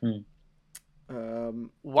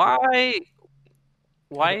 Why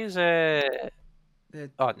is it?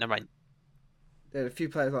 Oh, never mind. There are a few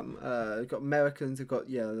players like got Americans. They've got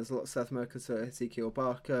there's a lot of South Americans. So Ezequiel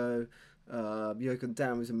Barco, Jürgen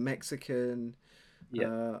Damm is a Mexican.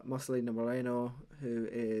 Marcelino Moreno, who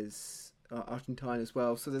is Argentine as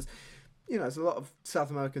well. So there's a lot of South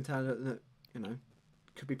American talent that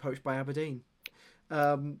could be poached by Aberdeen.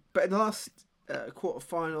 But in the last quarter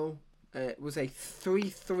final, it was a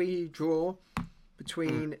 3-3 draw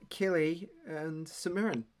between Killy and St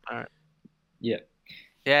Mirren. All right.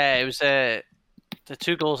 Yeah, it was. The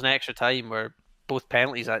 2 goals in extra time were both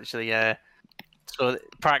penalties actually. So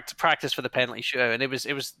practice for the penalty shootout, and it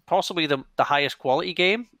was possibly the highest quality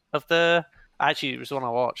game of the. Actually, it was the one I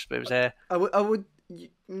watched, but it was. I would.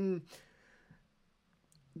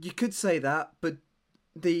 You could say that, but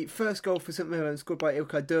the first goal for St Mirren, scored by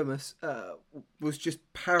Ilkay Durmus, was just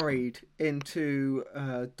parried into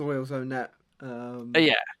Doyle's own net.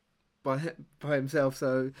 By himself.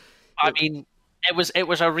 So, I mean, it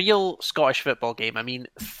was a real Scottish football game. I mean,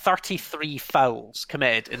 33 fouls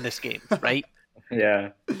committed in this game, right? Yeah.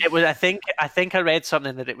 It was. I think I read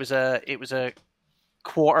something that it was a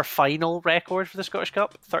quarter final record for the Scottish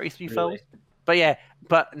Cup. 33 fouls.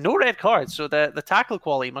 But no red cards, so the tackle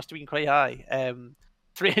quality must have been quite high.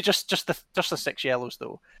 Just the 6 yellows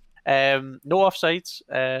though. No offsides.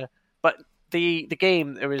 But the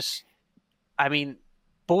game, there was, I mean,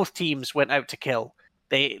 both teams went out to kill.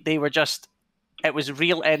 They were just, it was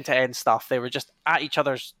real end-to-end stuff. They were just at each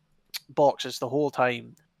other's boxes the whole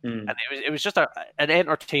time, and it was just an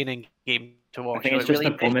entertaining game to watch. I think it's just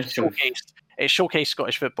the promise it showcased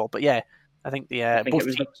Scottish football. But yeah, I think both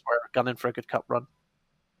teams were gunning for a good cup run.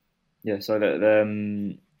 Yeah, so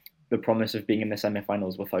the promise of being in the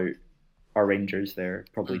semi-finals without our Rangers there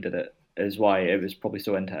probably did it, is why it was probably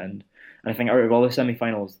so end-to-end. And I think out of all the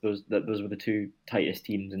semi-finals, those were the two tightest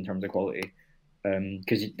teams in terms of quality.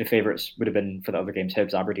 Because the favourites would have been, for the other games,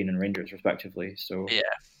 Hibs, Aberdeen and Rangers, respectively. So,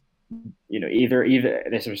 either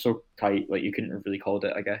this was so tight, like you couldn't have really called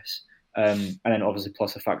it, I guess. And then obviously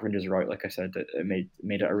plus the fact Rangers are out, like I said, it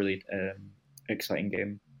made it a really exciting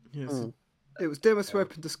game. Yes. It was Dermot who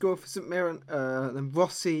opened the score for St Mirren, then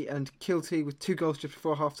Rossi and Kilty with 2 goals just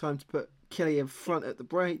before half-time to put Kelly in front at the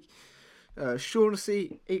break.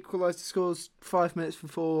 Shaughnessy equalised the scores 5 minutes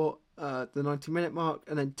before the 90-minute mark,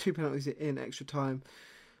 and then 2 penalties in extra time.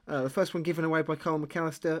 The first one given away by Carl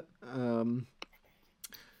McAllister,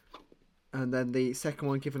 and then the second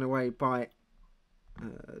one given away by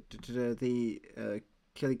the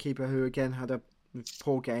Kelly keeper, who again had a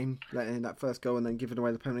poor game, letting in that first goal and then giving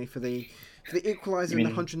away the penalty for the equaliser in the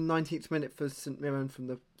 119th minute for St Mirren from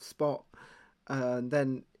the spot. And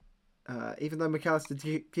then, even though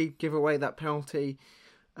McAllister did give away that penalty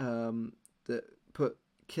that put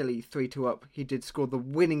Kelly 3-2 up, he did score the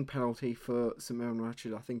winning penalty for St Mirren, which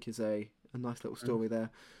I think is a nice little story there.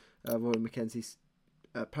 Roy McKenzie's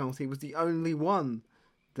penalty was the only one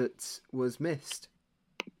that was missed.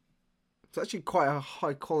 It's actually quite a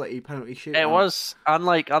high quality penalty shootout. It was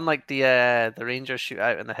unlike the Rangers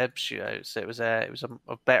shootout and the Hibs shootouts. It was a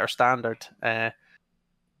better standard.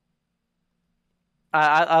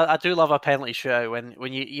 I do love a penalty shootout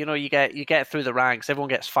when you get through the ranks. Everyone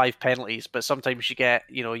gets 5 penalties, but sometimes you get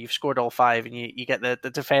you've scored all 5 and you get the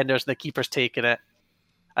defenders and the keepers taking it.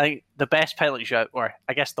 I think the best penalty shootout, or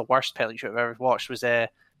I guess the worst penalty shootout I've ever watched, was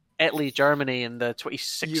Italy Germany in the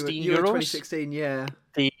 2016 Euros. 2016, yeah.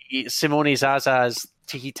 The Simone Zaza's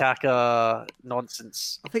tiki-taka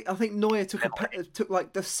nonsense. I think Neuer took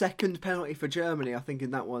like the second penalty for Germany, I think,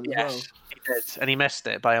 in that one as well. He did, and he missed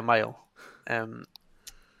it by a mile.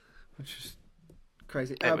 Which is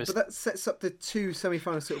crazy. But that sets up the 2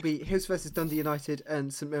 semi-finals. So it'll be Hibs versus Dundee United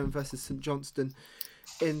and St Mirren versus St Johnstone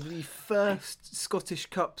in the first Scottish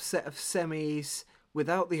Cup set of semis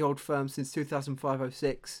without the Old Firm since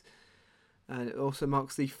 2005-06. And it also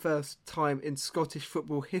marks the first time in Scottish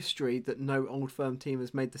football history that no Old Firm team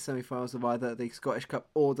has made the semi-finals of either the Scottish Cup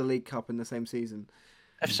or the League Cup in the same season.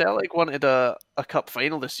 If Celtic wanted a cup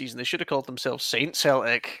final this season, they should have called themselves Saint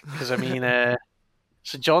Celtic. Because, I mean,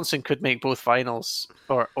 St Johnstone could make both finals,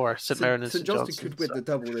 or St Mirren and St Johnstone could win the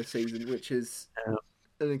double this season, which is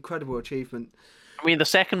an incredible achievement. I mean, the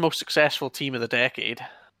second most successful team of the decade.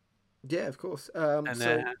 Yeah, of course.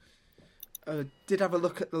 Did have a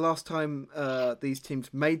look at the last time these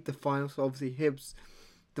teams made the final. So obviously Hibs,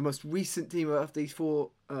 the most recent team of these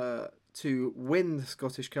 4 to win the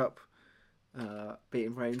Scottish Cup,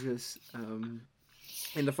 beating Rangers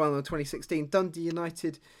in the final of 2016. Dundee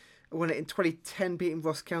United won it in 2010, beating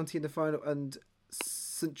Ross County in the final, and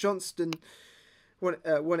St Johnstone won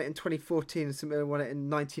it in 2014, and St Mirren won it in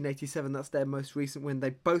 1987. That's their most recent win.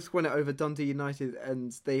 They both won it over Dundee United,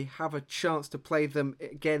 and they have a chance to play them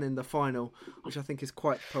again in the final, which I think is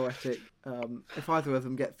quite poetic. If either of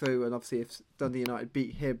them get through, and obviously if Dundee United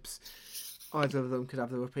beat Hibs, either of them could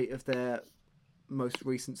have the repeat of their most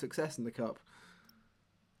recent success in the Cup.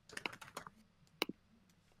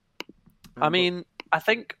 I mean, I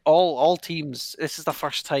think all teams, this is the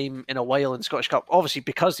first time in a while in Scottish Cup, obviously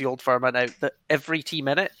because the Old Firm went out, that every team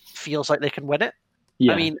in it feels like they can win it.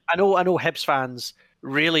 Yeah. I mean, I know Hibs fans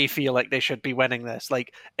really feel like they should be winning this.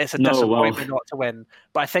 Like, it's a No, disappointment not to win.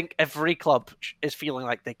 But I think every club is feeling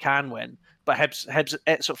like they can win. But for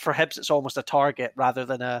Hibs, it's almost a target rather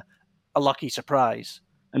than a lucky surprise.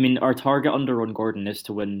 I mean, our target under Ron Gordon is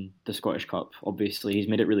to win the Scottish Cup. Obviously, he's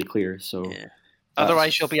made it really clear. So,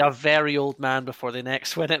 otherwise, you'll be a very old man before they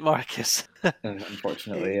next win it, Marcus.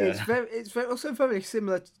 Unfortunately, It's also very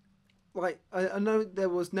similar. Like, I know there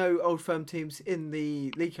was no Old Firm teams in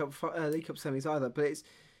the League Cup semis either, but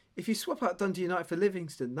if you swap out Dundee United for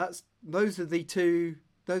Livingston, that's the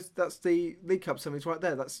League Cup semis right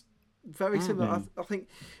there. That's very similar. I think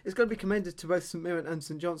it's going to be commended to both St Mirren and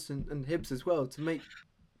St Johnstone and Hibs as well to make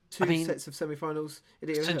two sets of semi-finals.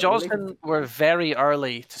 St Johnstone were very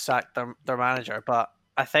early to sack their manager, but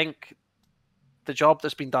I think the job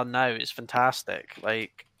that's been done now is fantastic.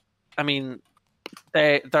 Like, I mean,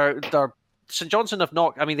 they're St Johnstone have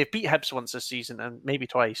knocked. I mean, they've beat Hibs once this season and maybe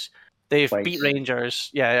twice. They've beat Rangers.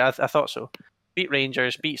 Yeah, I thought so. Beat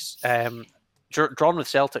Rangers. Drawn with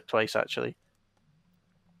Celtic twice actually.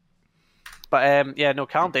 But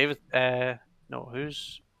Callum David.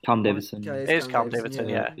 Who's Callum Davidson? Okay, it is Callum Davidson.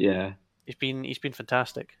 Yeah. He's been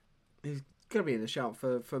fantastic. He's going to be in the shout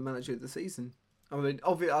for manager of the season. I mean,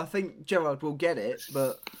 obviously, I think Gerrard will get it,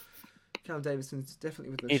 but Callum Davidson's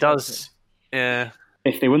definitely with the shout. He does. Yeah.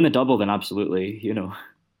 If they win the double, then absolutely, Yeah,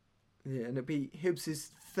 and it'll be Hibs'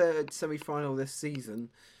 third semi-final this season.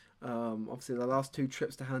 Obviously, the last two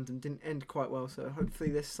trips to Hampden didn't end quite well, so hopefully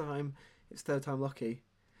this time it's third time lucky.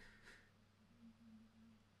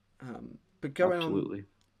 But going absolutely.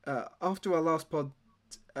 on, after our last pod,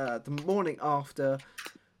 the morning after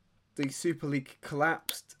the Super League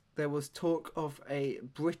collapsed, there was talk of a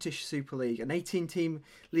British Super League, an 18-team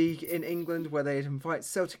league in England where they'd invite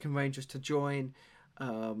Celtic and Rangers to join,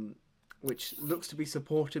 which looks to be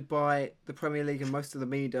supported by the Premier League and most of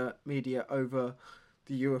the media over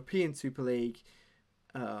the European Super League,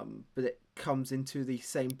 but it comes into the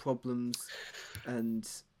same problems. And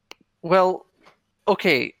well,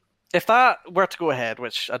 okay, if that were to go ahead,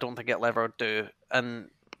 which I don't think it'll ever do, and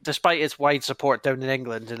despite its wide support down in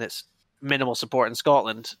England and its minimal support in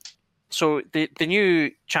Scotland, so the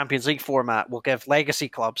new Champions League format will give legacy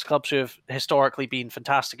clubs who have historically been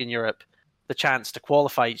fantastic in Europe, the chance to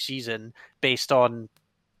qualify each season based on,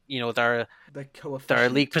 their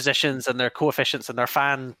league positions and their coefficients and their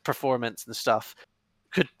fan performance and stuff.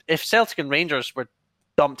 If Celtic and Rangers were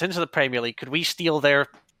dumped into the Premier League, could we steal their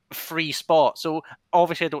free spot? So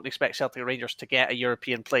obviously I don't expect Celtic and Rangers to get a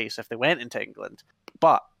European place if they went into England,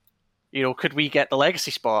 but could we get the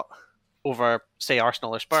legacy spot over, say,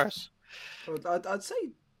 Arsenal or Spurs? I'd say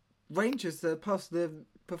Rangers, the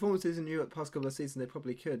performances in Europe past couple of seasons, they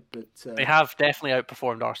probably could, but they have definitely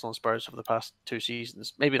outperformed Arsenal and Spurs over the past two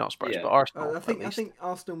seasons. Maybe not Spurs, but Arsenal. I think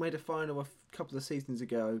Arsenal made a final a couple of seasons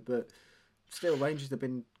ago, but still Rangers have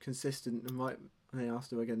been consistent and might.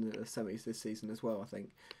 Arsenal again in the semis this season as well, I think.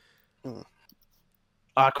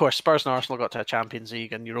 Of course, Spurs and Arsenal got to a Champions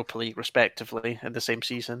League and Europa League respectively in the same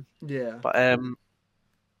season. Yeah, but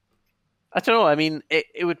I don't know. I mean,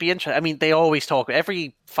 it would be interesting. I mean, they always talk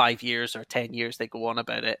every 5 years or 10 years. They go on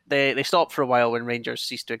about it. They stopped for a while when Rangers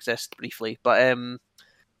ceased to exist briefly, but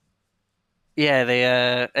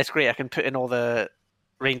it's great. I can put in all the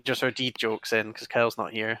Rangers or deed jokes in because Kyle's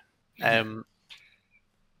not here.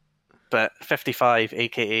 But 55,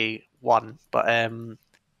 aka 1. But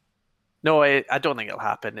no, I don't think it'll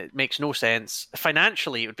happen. It makes no sense.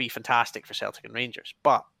 Financially, it would be fantastic for Celtic and Rangers,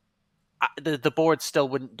 but the board still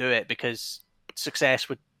wouldn't do it because success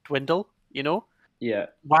would dwindle, Yeah.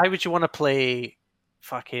 Why would you want to play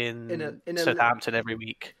fucking Southampton every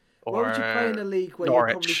week? Or why would you play in a league where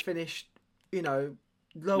Norwich? you probably finished,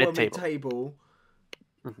 lower mid-table?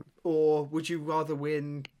 Mm-hmm. Or would you rather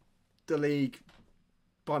win the league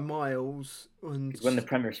by miles and win the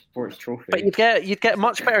Premier Sports Trophy? But you'd get a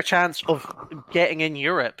much better chance of getting in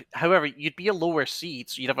Europe. However, you'd be a lower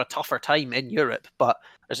seed, so you'd have a tougher time in Europe, but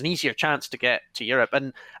there's an easier chance to get to Europe.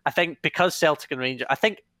 And I think because Celtic and Rangers, I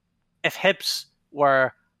think if Hibs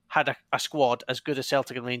had a squad as good as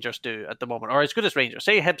Celtic and Rangers do at the moment, or as good as Rangers,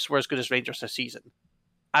 say Hibs were as good as Rangers this season,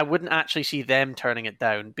 I wouldn't actually see them turning it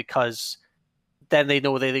down because then they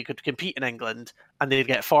know they could compete in England and they'd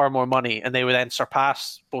get far more money and they would then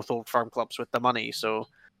surpass both old firm clubs with the money. So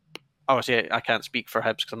obviously I can't speak for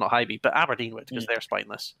Hibs because I'm not Highby, but Aberdeen would because they're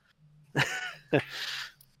spineless.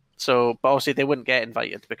 So, but obviously they wouldn't get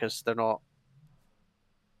invited because they're not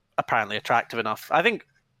apparently attractive enough. I think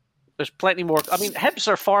there's plenty more. I mean, Hibs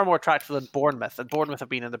are far more attractive than Bournemouth, and Bournemouth have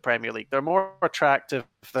been in the Premier League. They're more attractive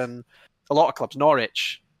than a lot of clubs.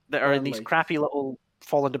 Norwich, that are in these crappy little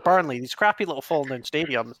these crappy little fallen down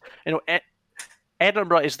stadiums.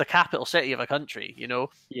 Edinburgh is the capital city of a country. You know,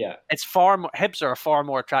 Yeah, it's far more. Hibs are a far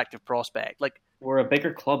more attractive prospect. Like, we're a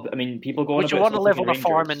bigger club. I mean, people go on would you about want to live Celtic on and a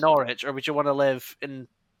farm in Rangers Norwich, or would you want to live in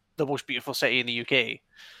the most beautiful city in the UK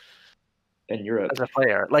in Europe. as a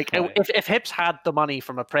player? Like, Aye. if Hibs had the money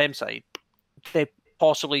from a Prem side, they'd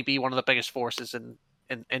possibly be one of the biggest forces in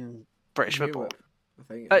British football. Europe, I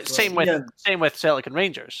think. as Same well. same with Celtic and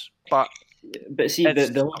Rangers, but See, it's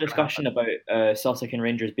the whole not gonna discussion about Celtic and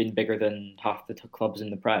Rangers being bigger than half the clubs in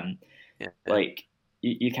the Prem, yeah. like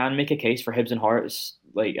you can make a case for Hibs and Hearts,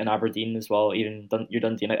 like and Aberdeen as well. Even your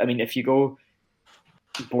Dundee. I mean, if you go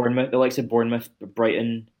Bournemouth, the likes of Bournemouth,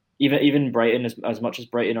 Brighton, even Brighton, as much as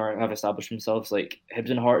Brighton have established themselves, like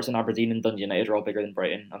Hibs and Hearts and Aberdeen and Dundee United are all bigger than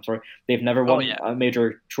Brighton. I'm sorry, they've never won a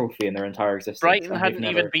major trophy in their entire existence. Brighton hadn't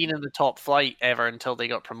even been in the top flight ever until they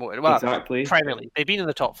got promoted. Well, exactly. Premier League. They've been in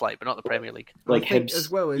the top flight, but not the Premier League. Like I think Hibs,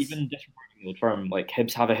 as well as even disregarding the term, like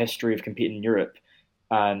Hibs have a history of competing in Europe,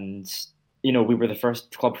 and you know we were the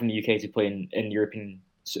first club from the UK to play in European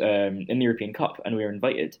in the European Cup, and we were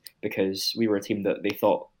invited because we were a team that they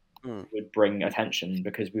thought would bring attention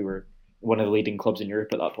because we were one of the leading clubs in Europe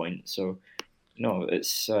at that point. So, no,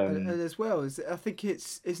 it's and as well as I think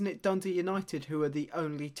isn't it Dundee United who are the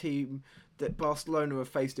only team that Barcelona have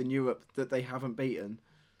faced in Europe that they haven't beaten.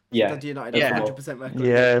 Yeah, Dundee United have 100% record.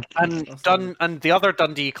 Yeah, and the other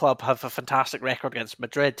Dundee club have a fantastic record against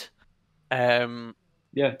Madrid.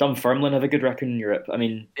 Yeah, Dunfermline have a good record in Europe. I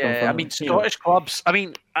mean, Scottish clubs. I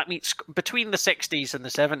mean, between the 60s and the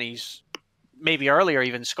 70s, maybe earlier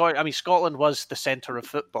even. Scotland was the centre of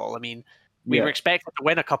football. I mean, we were expected to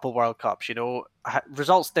win a couple World Cups. You know,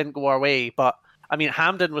 results didn't go our way, but I mean,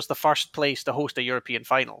 Hampden was the first place to host a European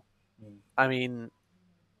final. I mean,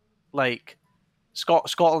 like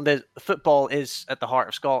Scotland football is at the heart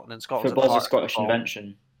of Scotland, and Scotland's football's at the heart a Scottish of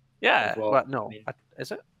invention. Yeah, well. but no,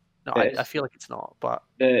 is it? No, I feel like it's not. But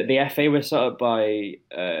the FA was set up by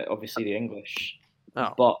obviously the English,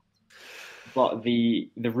 but the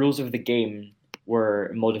rules of the game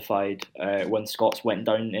were modified when Scots went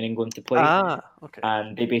down in England to play. Okay.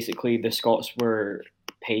 And the Scots were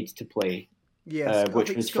paid to play,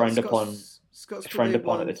 which was frowned upon. Scots frowned were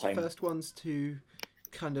upon at the time. The first ones to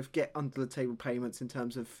kind of get under the table payments in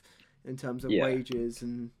terms of wages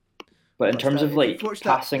and. But in terms of like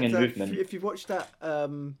passing and movement, if you've watched that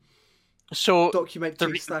the documentary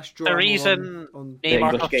 / reason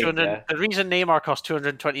Neymar cost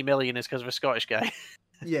 220 million is because of a Scottish guy.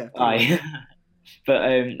 Yeah. Aye. But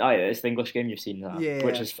it's the English game you've seen that,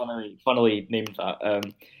 which is funnily named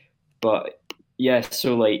that. But yeah,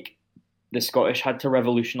 so like the Scottish had to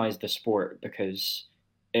revolutionise the sport because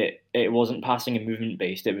it wasn't passing and movement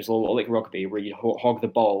based. It was a lot like rugby where you hog the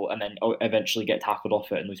ball and then eventually get tackled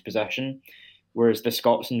off it and lose possession. Whereas the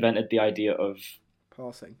Scots invented the idea of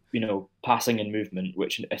passing and movement,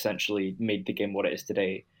 which essentially made the game what it is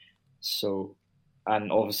today. So,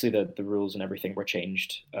 and obviously the rules and everything were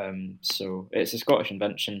changed. So it's a Scottish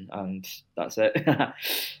invention, and that's it.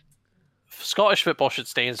 Scottish football should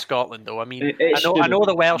stay in Scotland, though. I mean, I know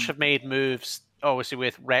the Welsh have made moves, obviously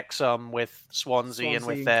with Wrexham, with Swansea and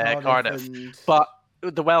with Cardiff, but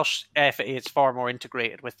the Welsh FA is far more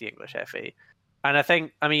integrated with the English FA, and I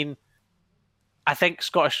think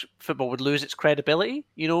Scottish football would lose its credibility.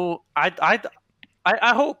 You know, I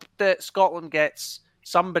hope that Scotland gets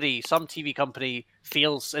some TV company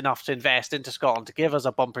feels enough to invest into Scotland to give us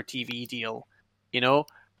a bumper TV deal, you know,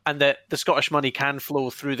 and that the Scottish money can flow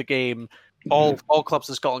through the game. All clubs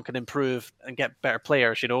in Scotland can improve and get better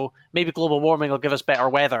players. You know, maybe global warming will give us better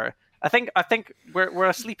weather. I think we're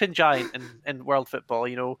a sleeping giant in world football.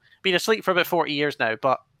 You know, been asleep for about 40 years now,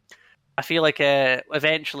 but I feel like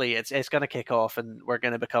eventually it's going to kick off and we're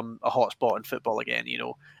going to become a hotspot in football again. You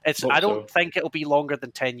know, I don't think it'll be longer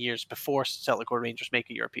than 10 years before Celtic or Rangers make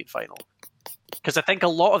a European final, because I think a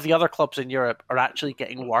lot of the other clubs in Europe are actually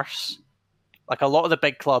getting worse. Like a lot of the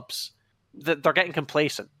big clubs, they're getting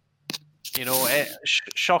complacent. You know,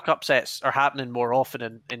 shock upsets are happening more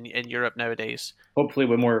often in Europe nowadays. Hopefully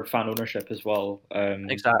with more fan ownership as well.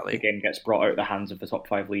 Exactly. The game gets brought out of the hands of the top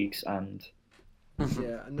 5 leagues and...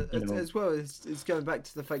 Yeah, and as well as going back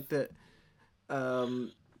to the fact that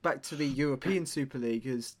back to the European Super League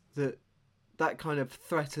is that kind of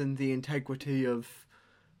threatened the integrity of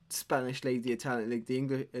Spanish league, the Italian league, the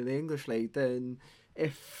English league. Then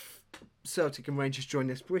if Celtic and Rangers join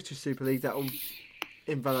this British Super League, that will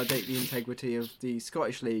invalidate the integrity of the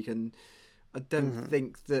Scottish league, and I don't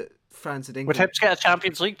think that fans at England would Hibs get a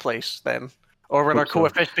Champions League place then, or would our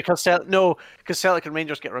coefficient because Celtic and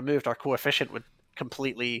Rangers get removed, our coefficient would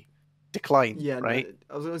completely decline. Yeah, right.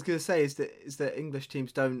 No, I was going to say is that English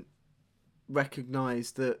teams don't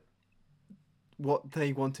recognise that what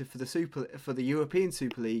they wanted for the European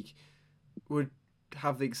Super League would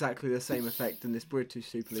have exactly the same effect in this British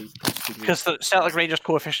Super League. Because the Celtic Rangers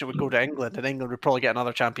coefficient would go to England, and England would probably get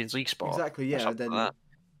another Champions League spot. Exactly, yeah. Then like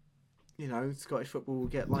Scottish football will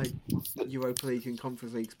get like Europa League and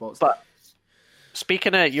Conference League spots. But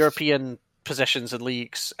speaking of European positions and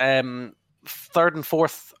leagues, third and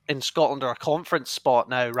fourth in Scotland are a conference spot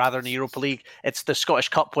now rather than the Europa League. It's the Scottish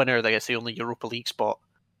Cup winner that gets the only Europa League spot.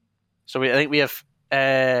 So I think we have.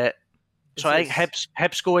 I think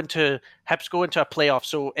Hibs go into a playoff.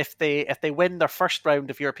 So if they win their first round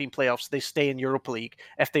of European playoffs, they stay in Europa League.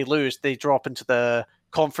 If they lose, they drop into the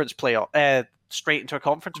conference playoff, straight into a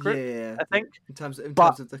conference group. Yeah, I think in terms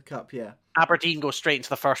of the cup, yeah. Aberdeen goes straight into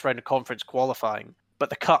the first round of conference qualifying, but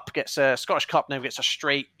the cup gets a Scottish Cup now gets a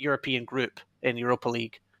straight European group in Europa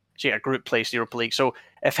League. So you get a group place in Europa League. So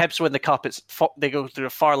if Hibs win the cup, they go through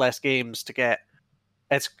far less games to get.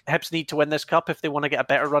 Hibs need to win this cup if they want to get a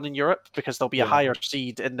better run in Europe, because they'll be a higher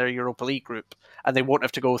seed in their Europa League group, and they won't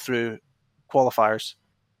have to go through qualifiers.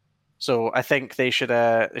 So I think they should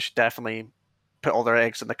definitely put all their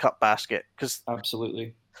eggs in the cup basket, because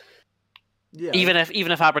absolutely, yeah. Even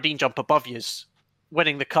if Aberdeen jump above you,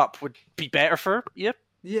 winning the cup would be better for you.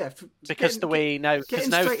 Yeah, because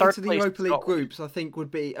getting straight third into the Europa League groups, I think,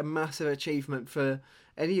 would be a massive achievement for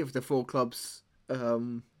any of the four clubs.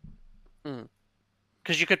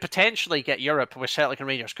 Because you could potentially get Europe, which Celtic and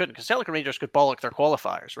Rangers couldn't, because Celtic and Rangers could bollock their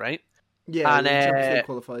qualifiers, right? Yeah, and Champions League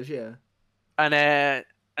qualifiers, yeah.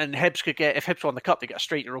 And Hibs could get, if Hibs won the cup, they get a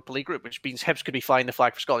straight Europa League group, which means Hibs could be flying the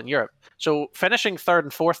flag for Scotland and Europe. So finishing third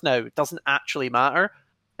and fourth now doesn't actually matter.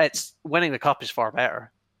 It's winning the cup is far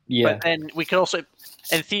better. Yeah. But then we could also,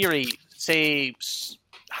 in theory, say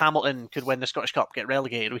Hamilton could win the Scottish Cup, get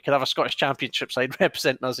relegated. We could have a Scottish Championship side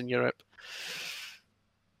representing us in Europe.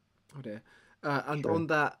 Oh dear. And on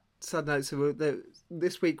that sad note, so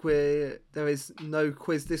this week there is no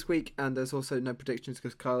quiz this week, and there's also no predictions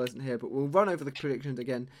because Kyle isn't here. But we'll run over the predictions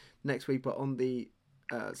again next week. But on the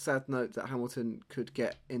sad note that Hamilton could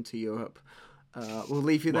get into Europe, we'll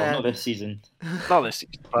leave you there. Not this season. Not this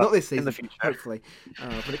season. Not this season. In the future, hopefully.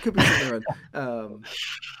 But it could be sooner on.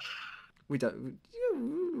 We don't.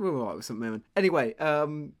 We're all right with something, man. Anyway.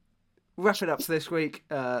 Wrap it up for this week.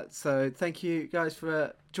 So thank you guys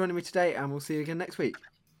for joining me today, and we'll see you again next week.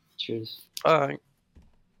 Cheers. Bye.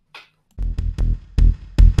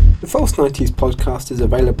 The False 90s podcast is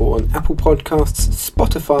available on Apple Podcasts,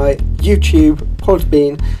 Spotify, YouTube,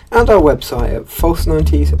 Podbean, and our website at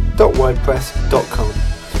false90s.wordpress.com.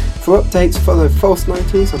 For updates, follow False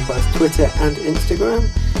 90s on both Twitter and Instagram.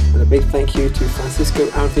 And a big thank you to Francisco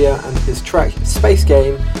Alvia and his track Space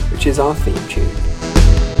Game, which is our theme tune.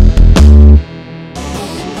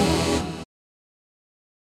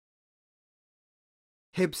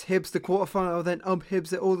 Hibs the quarterfinal, then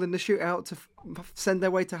Hibs it all in the shootout to send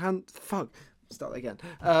their way to Start again.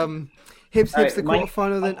 Hibs the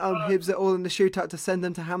quarterfinal, then Hibs it all in the shootout to send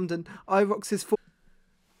them to Hampden. Ibrox is Should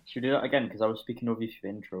we do that again? Because I was speaking over you for the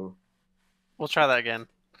intro. We'll try that again.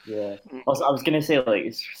 Yeah. I was going to say,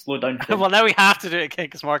 slow down. Well, now we have to do it again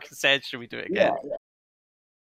because Marcus said, should we do it again? Yeah.